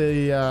flush with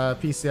the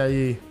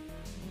PCIe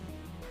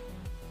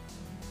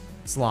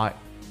slot.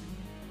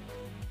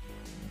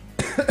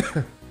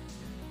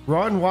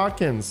 Ron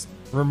Watkins,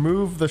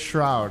 remove the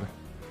shroud.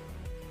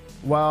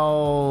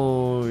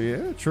 Well,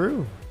 yeah,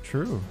 true.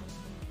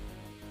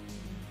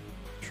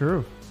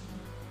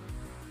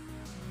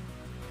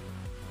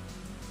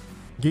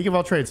 Geek of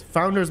all trades,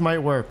 founders might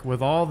work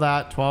with all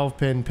that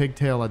 12-pin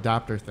pigtail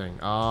adapter thing.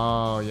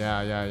 Oh,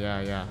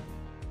 yeah.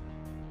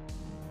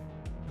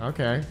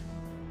 Okay.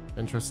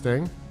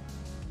 Interesting.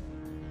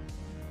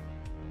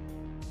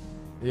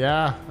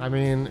 Yeah, I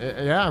mean,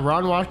 yeah,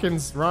 Ron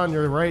Watkins, Ron,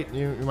 you're right.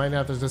 You might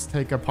have to just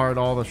take apart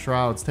all the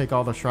shrouds, take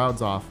all the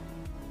shrouds off.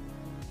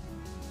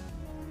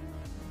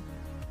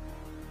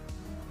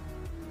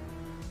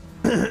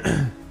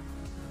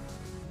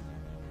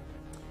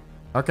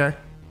 Okay.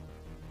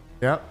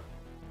 Yep.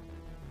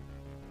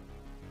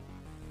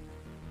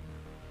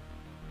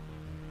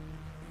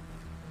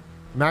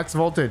 Max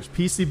voltage.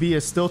 PCB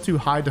is still too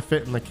high to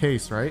fit in the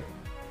case, right?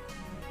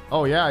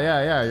 Oh,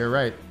 yeah, you're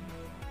right.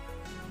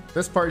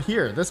 This part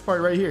here, this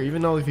part right here,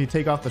 even though if you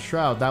take off the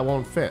shroud, that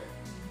won't fit.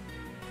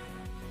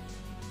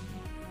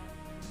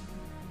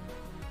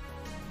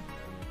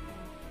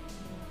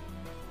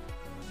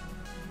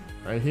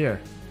 Right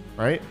here,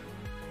 right?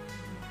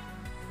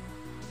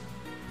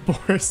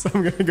 Boris,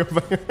 I'm gonna go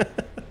back.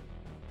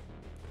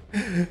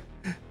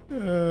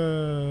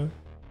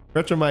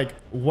 Retro Mike,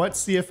 what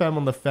CFM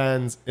on the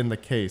fans in the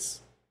case?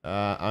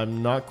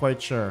 I'm not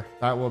quite sure.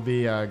 That will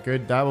be a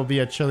good. That will be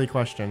a chilly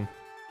question.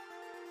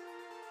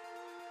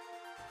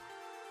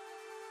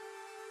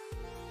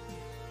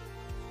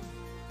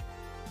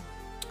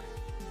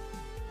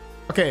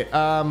 Okay.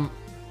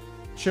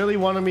 Chili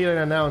wanted me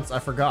to announce. I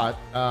forgot.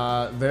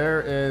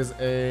 There is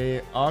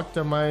a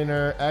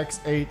Octominer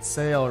X8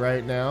 sale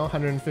right now.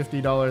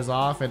 $150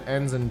 off. It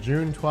ends in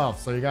June 12th.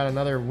 So you got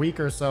another week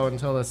or so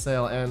until the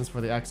sale ends for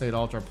the X8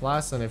 Ultra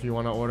Plus. And if you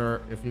want to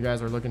order, if you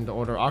guys are looking to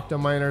order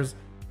Octominers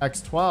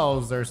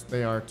X12s,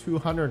 they are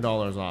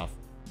 $200 off.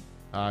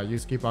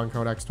 Use coupon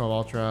code X12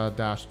 Ultra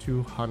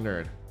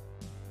 -200.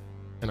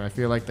 And I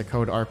feel like the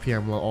code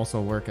RPM will also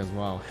work as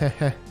well.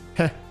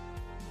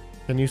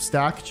 Can you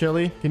stack,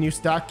 Chili? Can you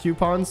stack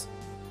coupons?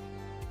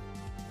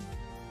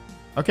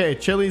 Okay,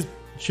 Chili's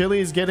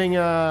getting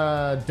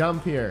a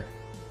dump here.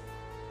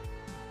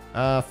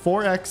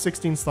 4x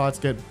 16 slots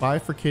get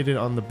bifurcated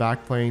on the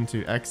backplane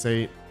to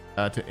X8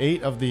 to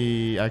 8 of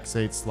the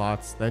X8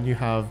 slots. Then you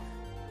have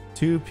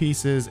 2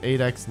 pieces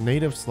 8x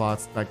native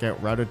slots that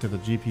get routed to the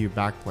GPU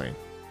backplane.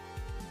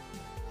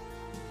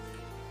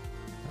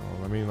 Oh,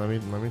 let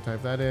me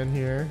type that in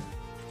here.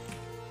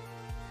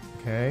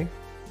 Okay.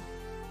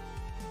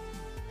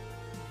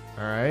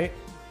 All right.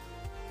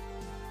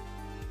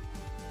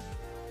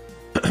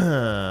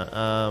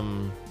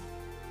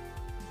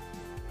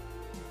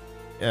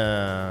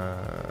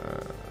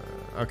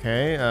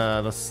 Okay.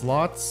 The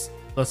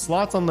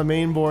slots on the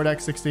main board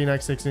X16,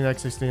 X16,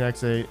 X16,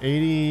 X8,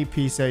 80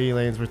 PCIe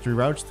lanes which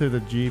reroutes to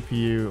the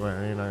GPU. Wait,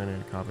 I'm not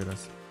gonna copy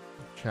this.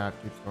 Chat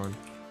keeps going.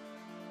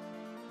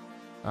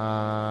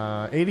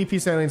 80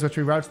 PCIe lanes which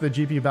reroute to the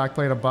GPU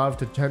backplane above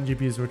to 10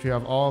 GPUs which we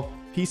have all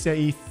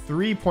PCIe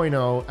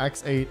 3.0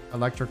 X8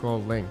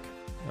 electrical link.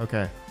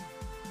 Okay.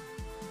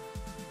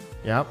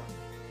 Yep.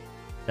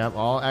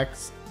 All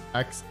X8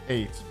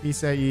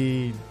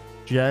 PCIe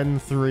Gen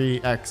 3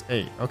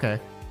 X8. Okay.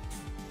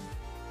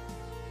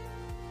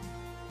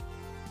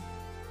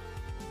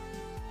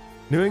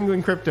 New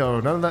England crypto.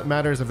 None of that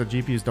matters if the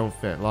GPUs don't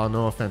fit. Well,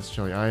 no offense,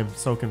 Chili. I'm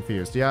so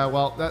confused. Yeah,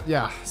 well,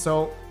 yeah.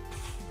 So,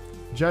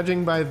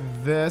 judging by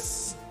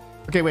this...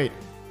 Okay, wait.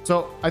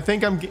 So, I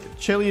think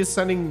Chili is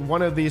sending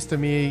one of these to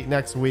me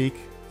next week.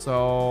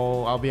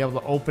 So, I'll be able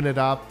to open it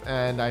up,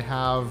 and I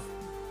have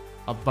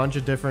a bunch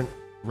of different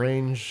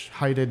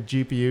range-heighted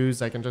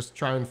GPUs. I can just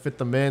try and fit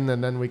them in,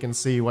 and then we can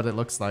see what it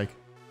looks like.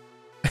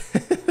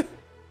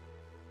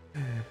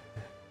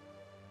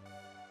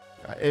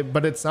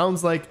 But it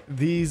sounds like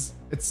this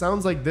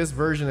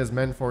version is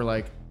meant for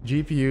like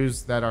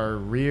GPUs that are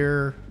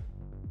rear,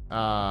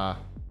 like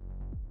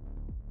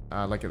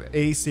an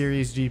A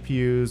series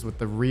GPUs with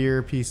the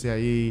rear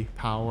PCIe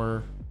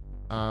power,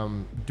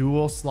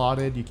 dual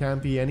slotted. You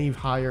can't be any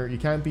higher. You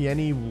can't be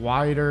any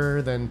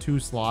wider than 2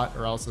 slot,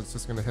 or else it's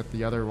just gonna hit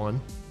the other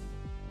one.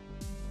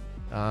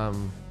 I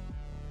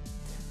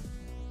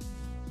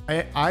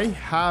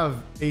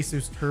have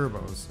Asus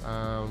turbos.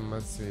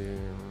 Let's see.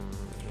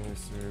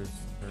 Asus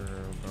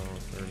Turbo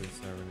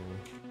 3070.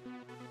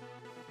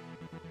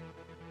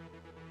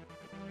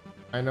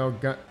 I know.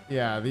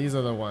 Yeah, these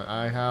are the ones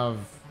I have.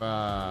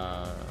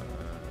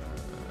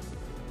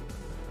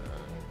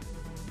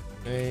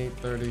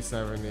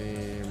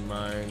 3070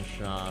 mine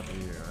shop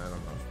here. I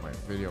don't know if my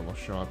video will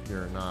show up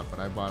here or not, but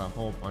I bought a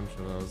whole bunch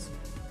of those.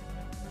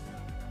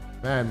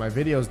 Man, my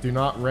videos do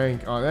not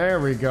rank. Oh, there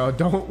we go.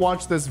 Don't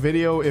watch this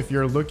video if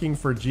you're looking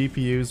for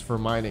GPUs for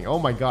mining. Oh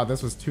my god,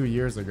 this was 2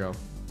 years ago.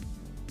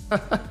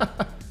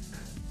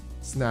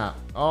 Snap.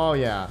 Oh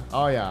yeah.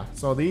 Oh yeah.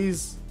 So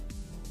these...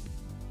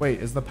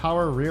 Wait, is the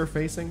power rear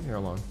facing? Here,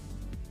 long.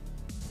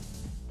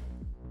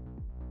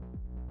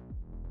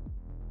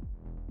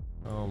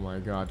 Oh my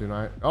god, do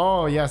not...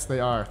 Oh yes, they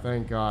are.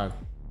 Thank god.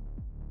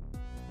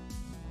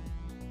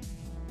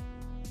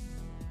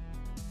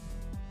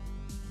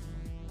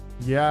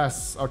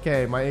 Yes.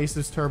 Okay, my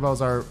Asus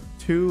turbos are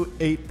 2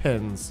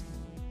 8-pins.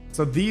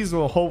 So these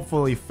will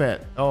hopefully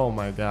fit. Oh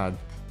my god.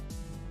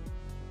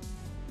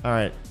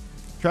 Alright.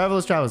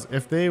 Travels.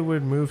 If they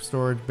would move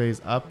storage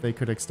bays up, they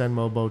could extend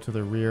Mobo to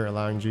the rear,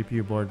 allowing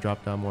GPU board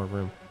drop down more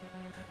room.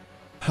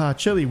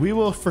 Chili, we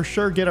will for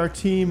sure get our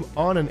team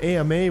on an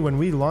AMA when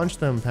we launch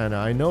them, Panda.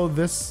 I know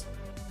this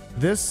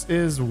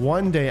is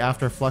one day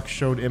after Flux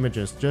showed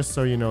images, just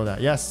so you know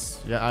that.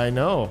 Yes. Yeah, I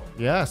know.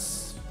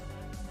 Yes.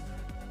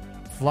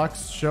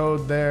 Flux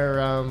showed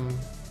their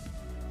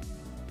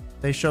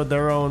they showed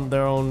their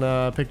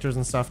own pictures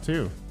and stuff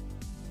too.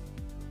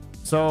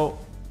 So,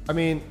 I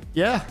mean,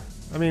 yeah.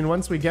 I mean,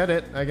 once we get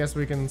it, I guess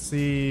we can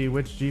see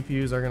which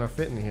GPUs are gonna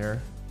fit in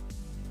here.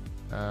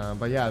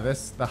 But yeah,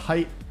 the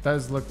height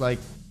does look like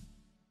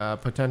a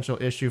potential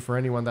issue for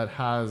anyone that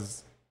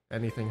has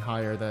anything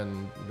higher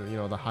than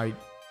the height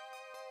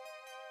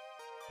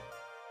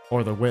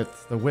or the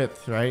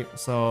width, right?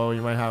 So we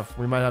might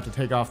have to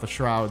take off the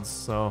shrouds.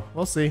 So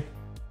we'll see.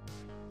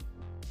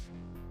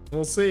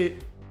 We'll see.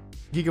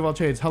 Geek of all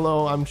trades.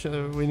 Hello. I'm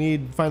sure we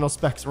need final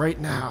specs right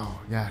now.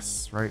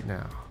 Yes, right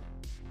now.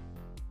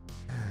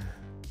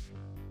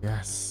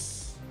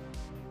 Yes.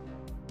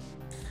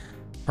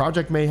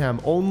 Project Mayhem,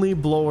 only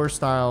blower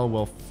style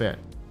will fit.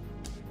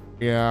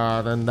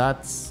 Yeah, then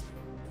that's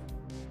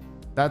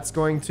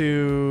going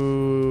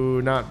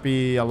to not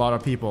be a lot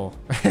of people.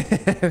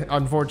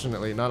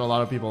 Unfortunately, not a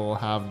lot of people will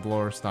have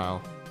blower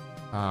style.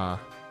 I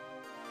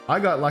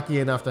got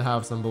lucky enough to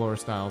have some blower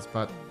styles,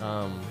 but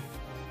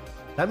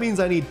that means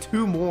I need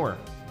 2 more.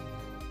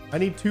 I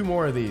need 2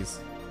 more of these.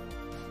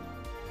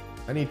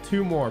 I need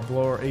 2 more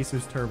blower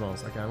Asus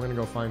turbos. Okay, I'm gonna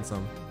go find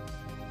some.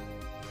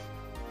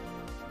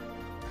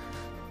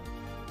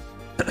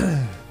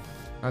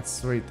 That's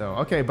sweet though.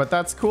 Okay, but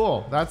that's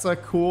cool. That's a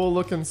cool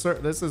looking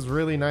this is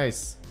really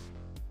nice.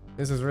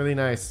 This is really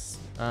nice.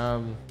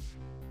 Can't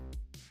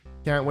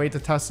wait to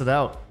test it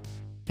out.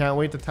 Can't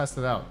wait to test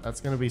it out. That's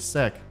gonna be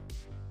sick.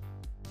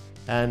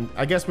 And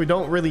I guess we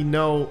don't really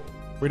know.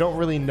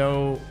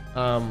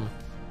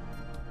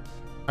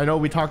 I know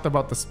we talked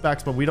about the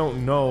specs, but we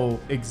don't know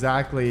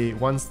exactly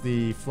once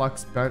the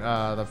Flux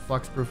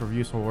proof of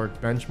useful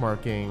work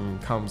benchmarking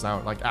comes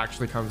out, like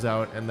actually comes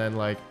out, and then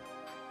like,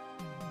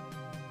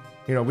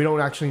 we don't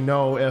actually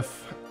know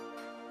if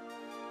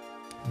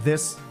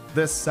this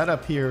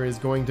setup here is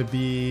going to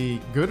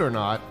be good or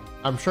not.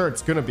 I'm sure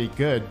it's going to be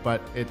good,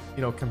 but it,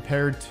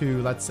 compared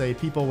to, let's say,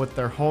 people with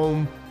their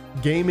home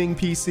gaming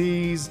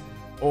PCs,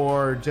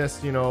 or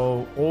just,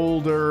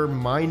 older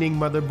mining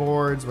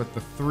motherboards with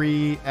the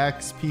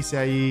 3X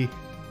PCIe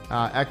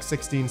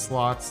X16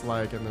 slots,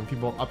 like, and then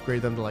people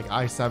upgrade them to like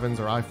i7s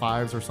or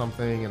i5s or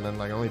something, and then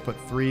like only put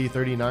 3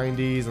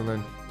 3090s, and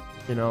then,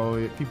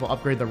 people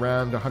upgrade the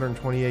RAM to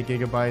 128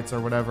 gigabytes or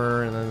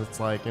whatever, and then it's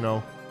like,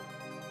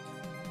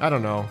 I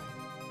don't know.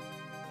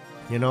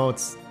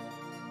 It's...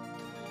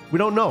 We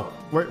don't know.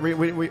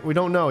 We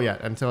don't know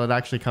yet until it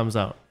actually comes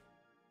out.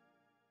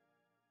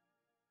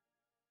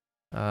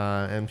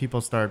 And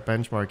people start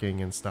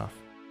benchmarking and stuff.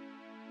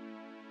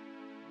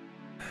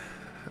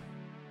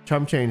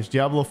 chump change.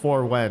 Diablo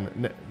 4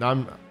 when?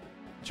 I'm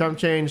chump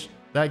change.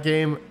 That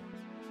game,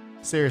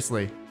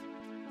 seriously.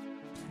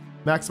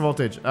 Max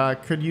voltage.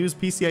 Could use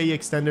PCIe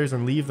extenders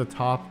and leave the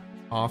top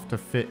off to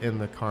fit in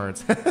the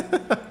cards.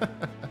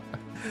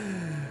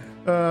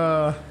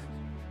 I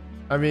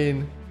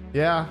mean,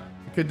 yeah,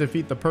 it could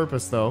defeat the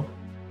purpose though.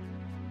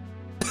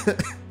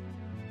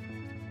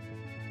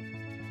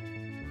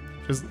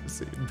 Just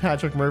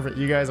Patrick Murphy,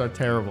 you guys are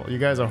terrible. You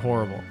guys are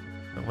horrible.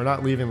 We're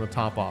not leaving the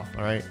top off,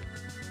 all right?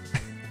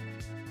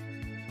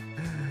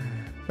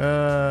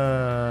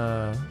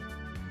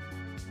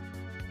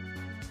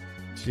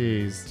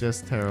 Jeez,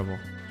 just terrible.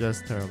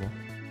 Just terrible.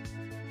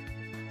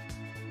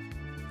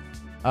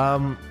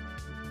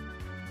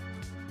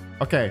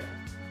 Okay.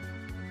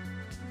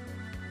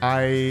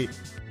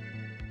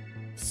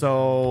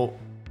 So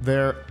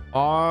there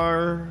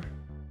are,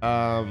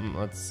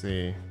 let's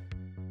see.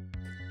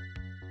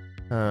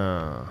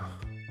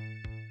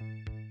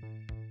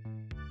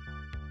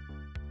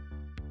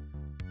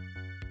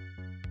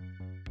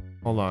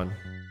 Hold on.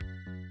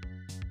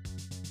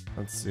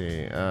 Let's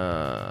see.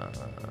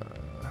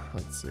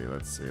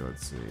 Let's see.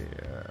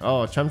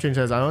 Oh, Chump Change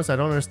says, honestly, I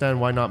don't understand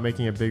why not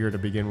making it bigger to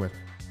begin with.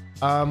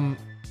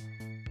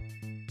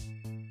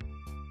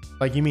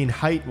 Like you mean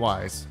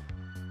height-wise?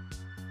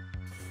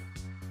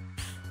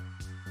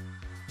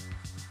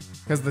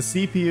 Because the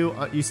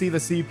CPU, you see the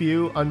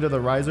CPU under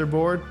the riser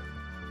board?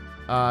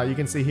 You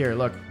can see here,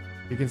 look.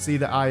 You can see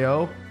the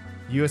I/O,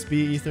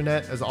 USB,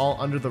 Ethernet is all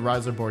under the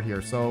riser board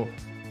here. So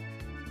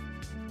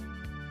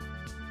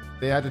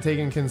they had to take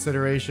in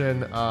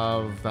consideration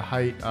of the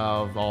height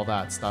of all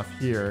that stuff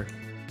here,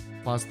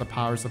 plus the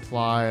power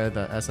supply,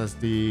 the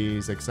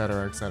SSDs,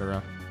 etc.,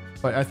 etc.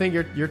 But I think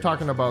you're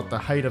talking about the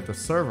height of the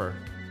server.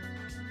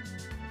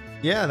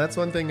 Yeah, that's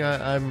one thing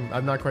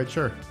I'm not quite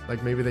sure.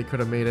 Like maybe they could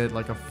have made it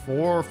like a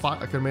 4 or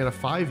 5. I could have made a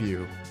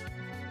 5U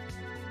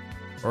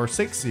or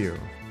 6U,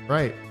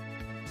 right?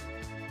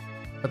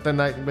 But then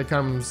that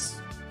becomes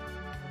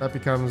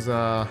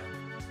a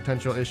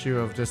potential issue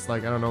of just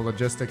like, I don't know,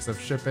 logistics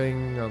of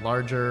shipping a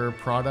larger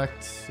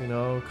product, you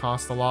know,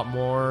 cost a lot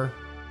more,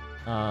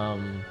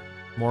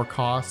 more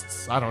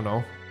costs. I don't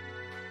know.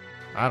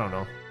 I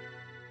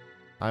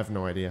have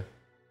no idea.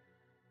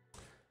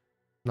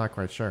 Not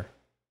quite sure.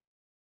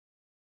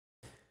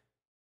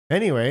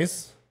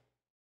 Anyways,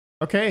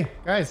 okay,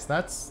 guys,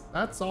 that's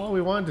all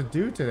we wanted to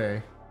do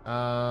today.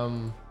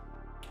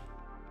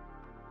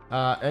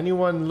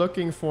 Anyone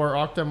looking for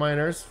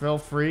OctaMiners, feel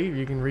free.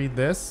 You can read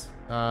this.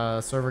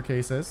 Server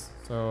cases,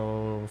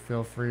 so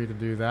feel free to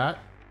do that.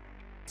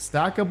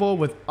 Stackable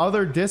with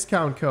other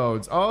discount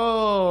codes.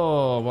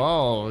 Oh,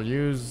 well,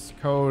 use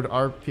code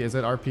RP. Is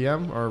it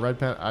RPM or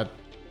RedPandaMining?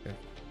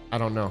 I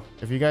don't know.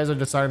 If you guys are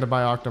deciding to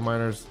buy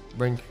OctaMiners,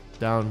 link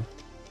down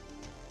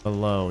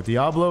below.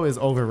 Diablo is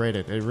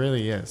overrated. It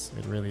really is.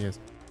 It really is.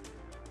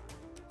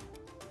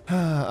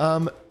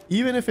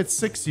 Even if it's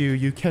 6U,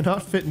 you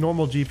cannot fit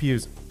normal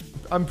GPUs.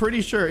 I'm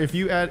pretty sure if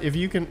you did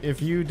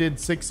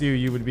 6U,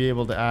 you would be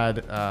able to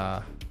add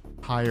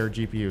higher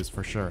GPUs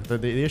for sure.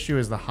 The issue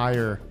is the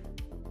higher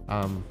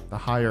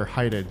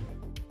heighted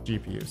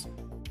GPUs.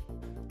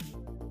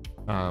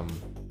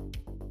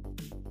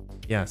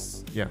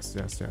 Yes.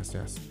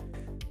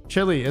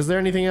 Chili, is there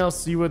anything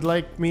else you would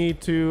like me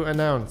to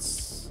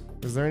announce?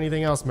 Is there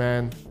anything else,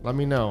 man? Let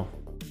me know.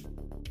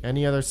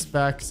 Any other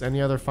specs?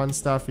 Any other fun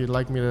stuff you'd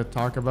like me to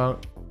talk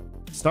about?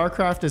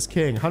 StarCraft is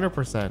king.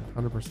 100%.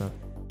 100%.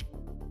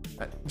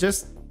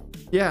 Just,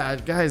 yeah,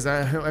 guys,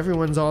 I know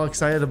everyone's all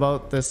excited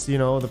about this, you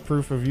know, the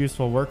proof of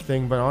useful work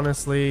thing, but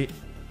honestly,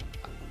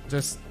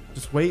 just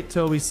wait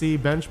till we see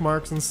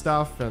benchmarks and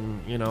stuff,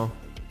 and, you know,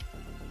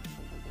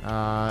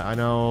 I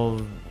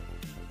know,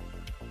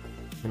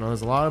 you know,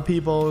 there's a lot of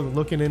people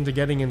looking into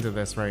getting into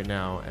this right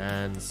now,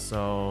 and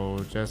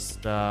so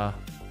just, you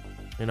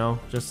know,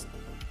 just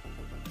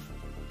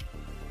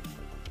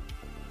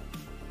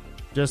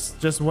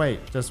wait,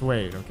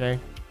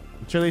 okay?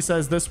 Chili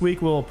says this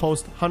week we'll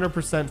post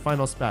 100%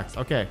 final specs.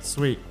 Okay,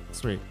 sweet.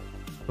 So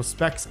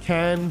specs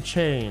can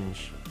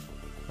change.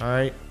 All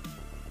right,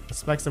 the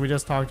specs that we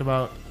just talked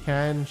about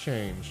can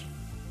change.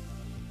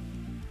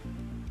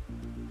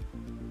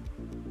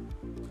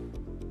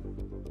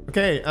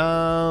 Okay,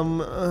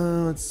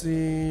 let's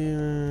see.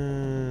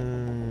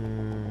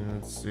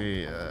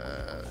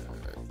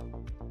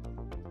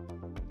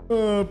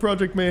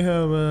 Project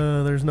Mayhem,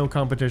 there's no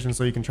competition,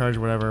 so you can charge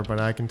whatever,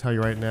 but I can tell you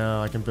right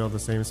now, I can build the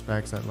same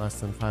specs at less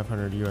than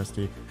 500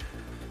 USD.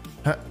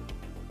 Yeah,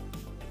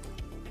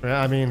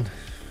 I mean,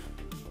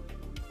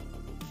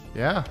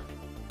 yeah.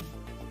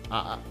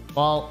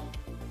 Well,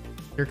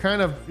 you're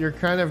kind of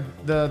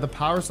the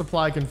power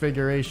supply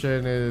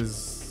configuration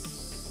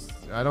is,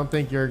 I don't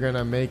think you're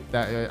gonna make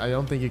that. I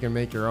don't think you can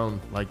make your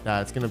own like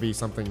that. It's gonna be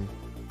something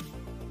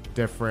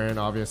different,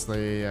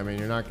 obviously. I mean,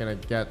 you're not gonna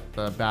get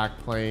the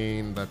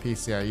backplane, the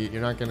PCIe. You're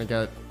not gonna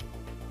get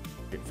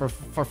for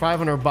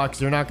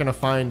 $500. You're not gonna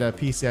find a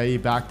PCIe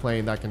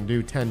backplane that can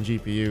do 10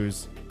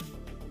 GPUs.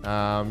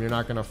 You're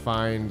not gonna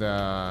find.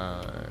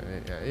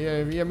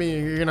 Yeah, I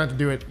mean, you're gonna have to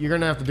do it. You're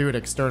gonna have to do it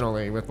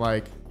externally with,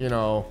 like, you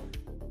know,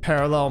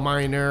 parallel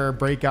miner,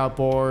 breakout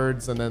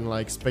boards, and then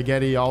like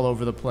spaghetti all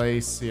over the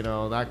place. You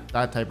know,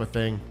 that type of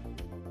thing.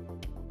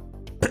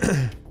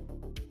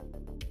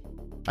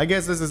 I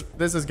guess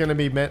this is gonna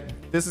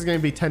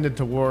be tended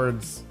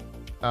towards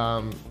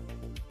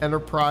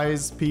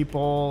enterprise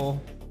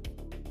people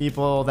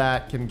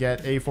that can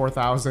get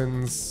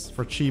A4000s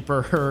for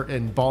cheaper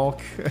in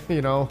bulk,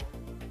 you know.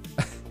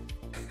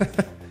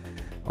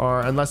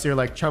 Or unless you're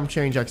like Chump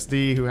Change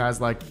XD, who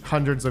has like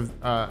hundreds of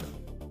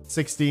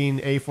 16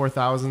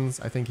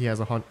 A4000s. I think he has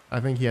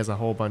a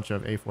whole bunch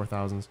of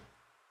A4000s,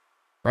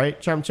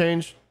 right? Chump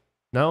Change?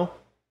 No.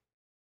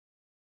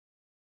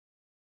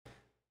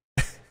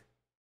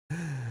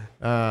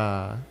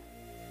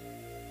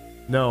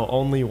 No,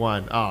 only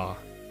one. Ah.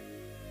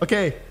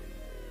 Okay.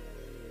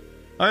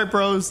 All right,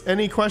 bros.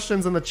 Any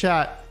questions in the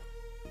chat?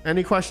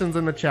 Any questions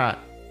in the chat?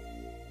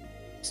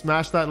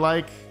 Smash that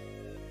like.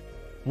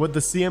 Would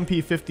the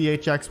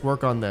CMP50HX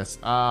work on this?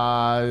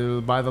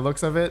 By the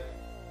looks of it,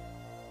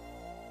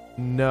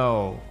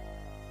 no.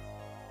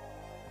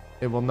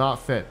 It will not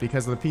fit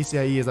because the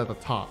PCIe is at the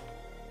top.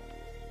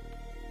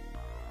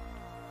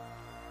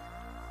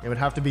 It would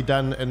have to be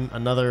done in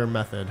another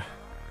method.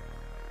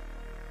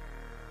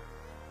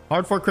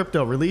 Hard for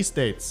crypto release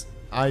dates.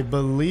 I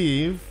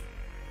believe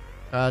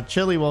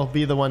Chili will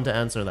be the one to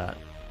answer that.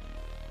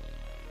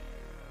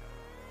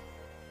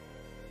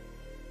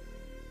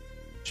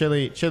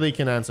 Chili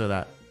can answer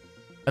that.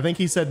 I think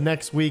he said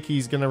next week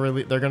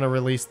they're gonna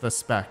release the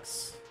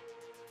specs.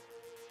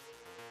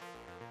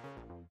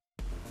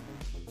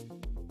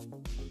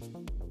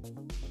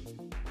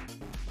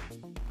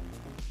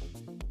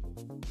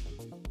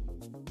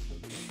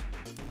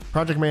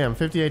 Project Mayhem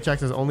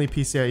 50HX is only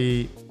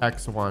PCIe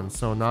X1,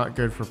 so not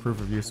good for proof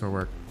of use or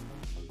work.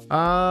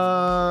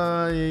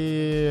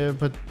 Yeah,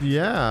 but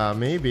yeah,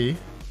 maybe.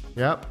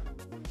 Yep.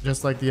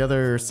 Just like the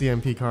other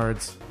CMP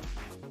cards.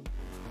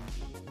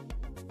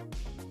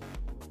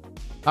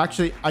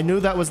 Actually, I knew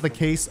that was the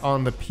case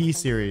on the P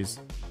series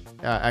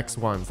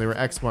X1s. They were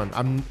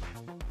X1.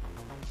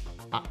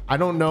 I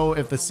don't know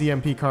if the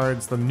CMP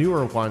cards, the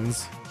newer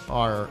ones,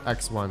 are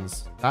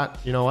X1s. That,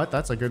 you know what?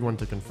 That's a good one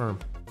to confirm.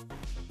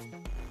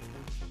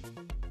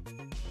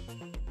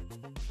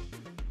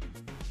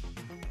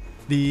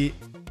 The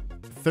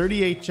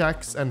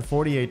 38X and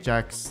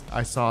 48X,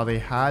 I saw they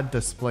had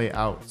display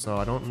out, so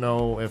I don't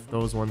know if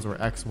those ones were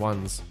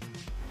X1s.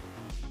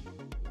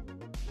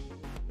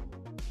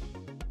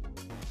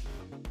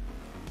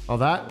 Oh,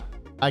 that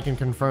I can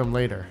confirm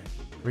later.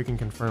 We can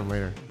confirm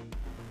later.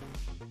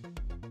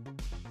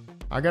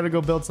 I gotta go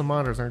build some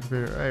monitors on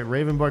computer. Hey,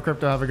 Raven Boy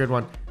Crypto, have a good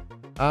one.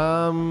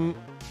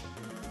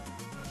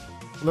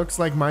 Looks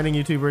like mining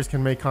YouTubers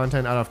can make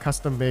content out of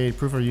custom-made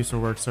proof of use or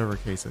work server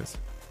cases.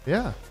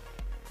 Yeah.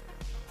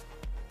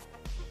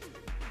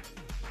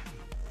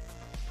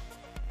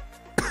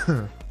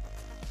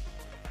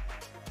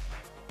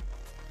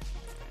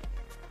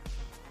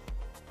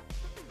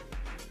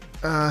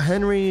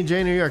 Henry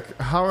J. New York,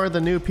 how are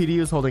the new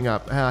PDUs holding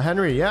up?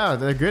 Henry, yeah,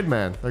 they're good,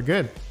 man. They're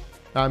good.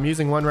 I'm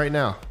using one right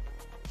now.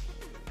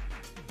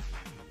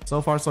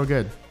 So far, so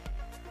good.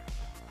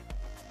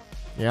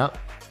 Yep.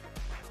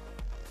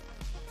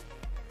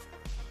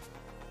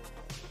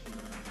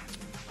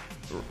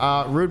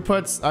 Rude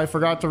Puts, I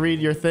forgot to read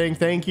your thing.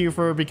 Thank you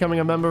for becoming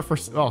a member for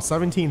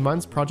 17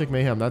 months. Project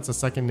Mayhem, that's the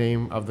second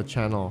name of the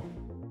channel.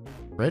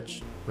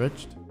 Riched?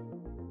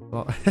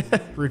 Well,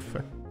 Rude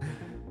Puts.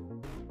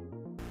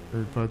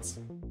 Rude Puts.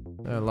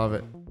 I love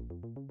it.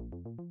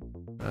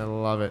 I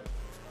love it.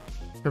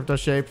 Crypto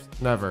shapes?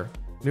 Never.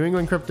 New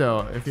England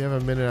Crypto, if you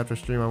have a minute after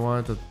stream, I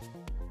wanted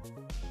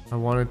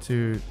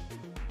to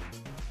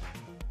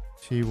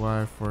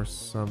TY for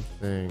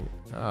something.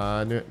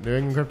 New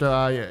England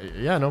Crypto,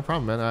 yeah, no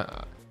problem, man.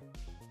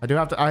 I do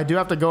have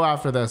to go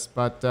after this,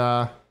 but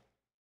all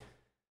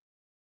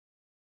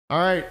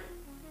right.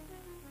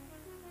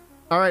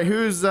 All right,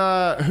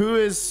 who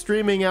is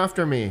streaming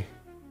after me?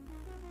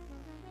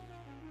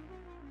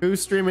 Who's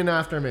streaming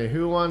after me?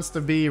 Who wants to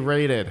be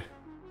rated?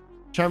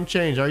 Chump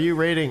Change, are you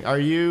rating? Are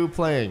you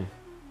playing?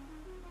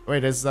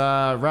 Wait, is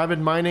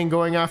RedPandaMining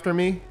going after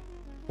me?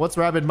 What's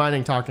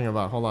RedPandaMining talking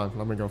about? Hold on,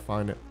 let me go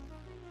find it.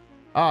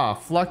 Ah,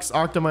 FLUX,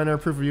 Octominer,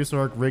 Proof of Use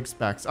Work, Rig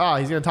Specs. Ah,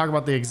 he's gonna talk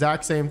about the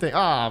exact same thing.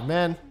 Ah,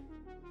 man.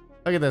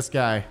 Look at this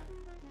guy.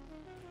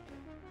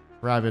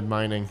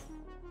 RedPandaMining.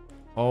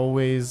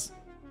 Always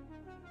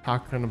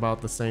talking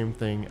about the same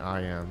thing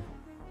I am.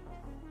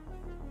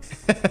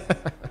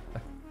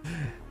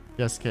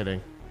 Just kidding.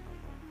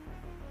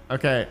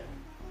 Okay.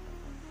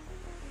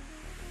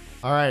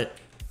 All right.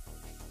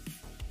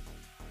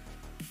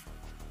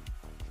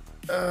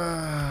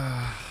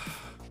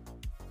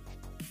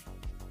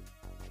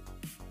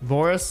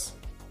 Boris.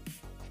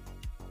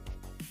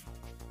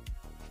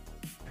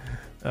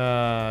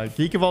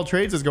 Geek of All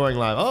Trades is going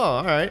live. Oh,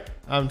 all right.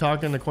 I'm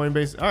talking to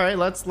Coinbase. All right,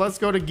 let's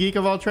go to Geek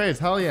of All Trades.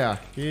 Hell yeah.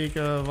 Geek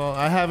of All.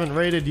 I haven't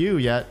rated you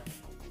yet,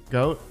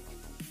 Goat.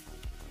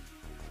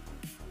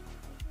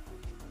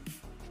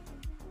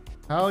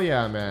 Hell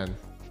yeah, man.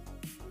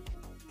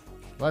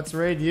 Let's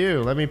raid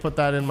you. Let me put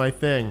that in my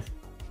thing.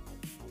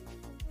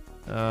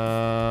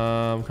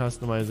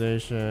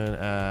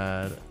 Customization,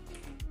 add.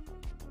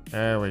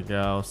 There we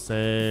go.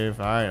 Save.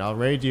 All right, I'll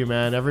raid you,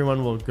 man.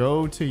 Everyone will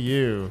go to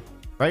you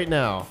right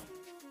now.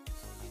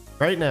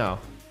 Right now.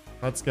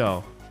 Let's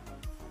go.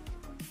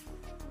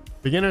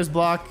 Beginner's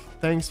block.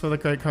 Thanks for the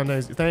great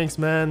content. Thanks,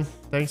 man.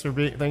 Thanks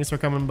for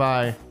coming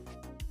by.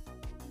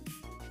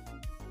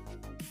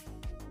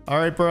 All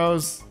right,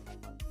 bros.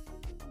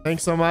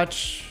 Thanks so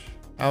much.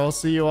 I will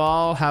see you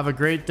all. Have a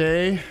great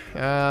day.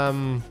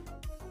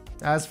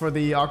 As for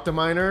the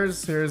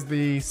Octominers, here's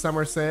the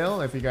summer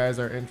sale if you guys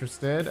are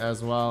interested,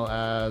 as well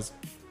as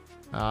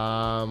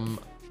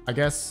I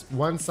guess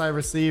once I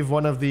receive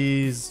one of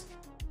these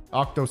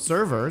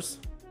OCTOSERVERs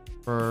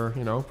for,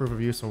 you know, proof of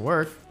use and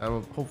work, that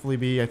will hopefully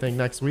be, I think,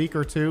 next week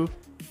or two,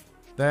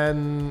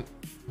 then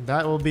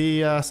that will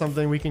be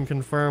something we can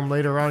confirm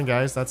later on,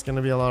 guys. That's going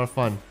to be a lot of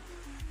fun.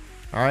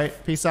 All right,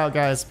 peace out,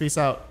 guys. Peace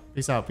out.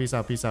 Peace out. Peace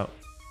out. Peace out.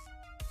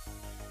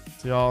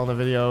 See y'all in the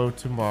video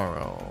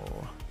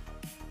tomorrow.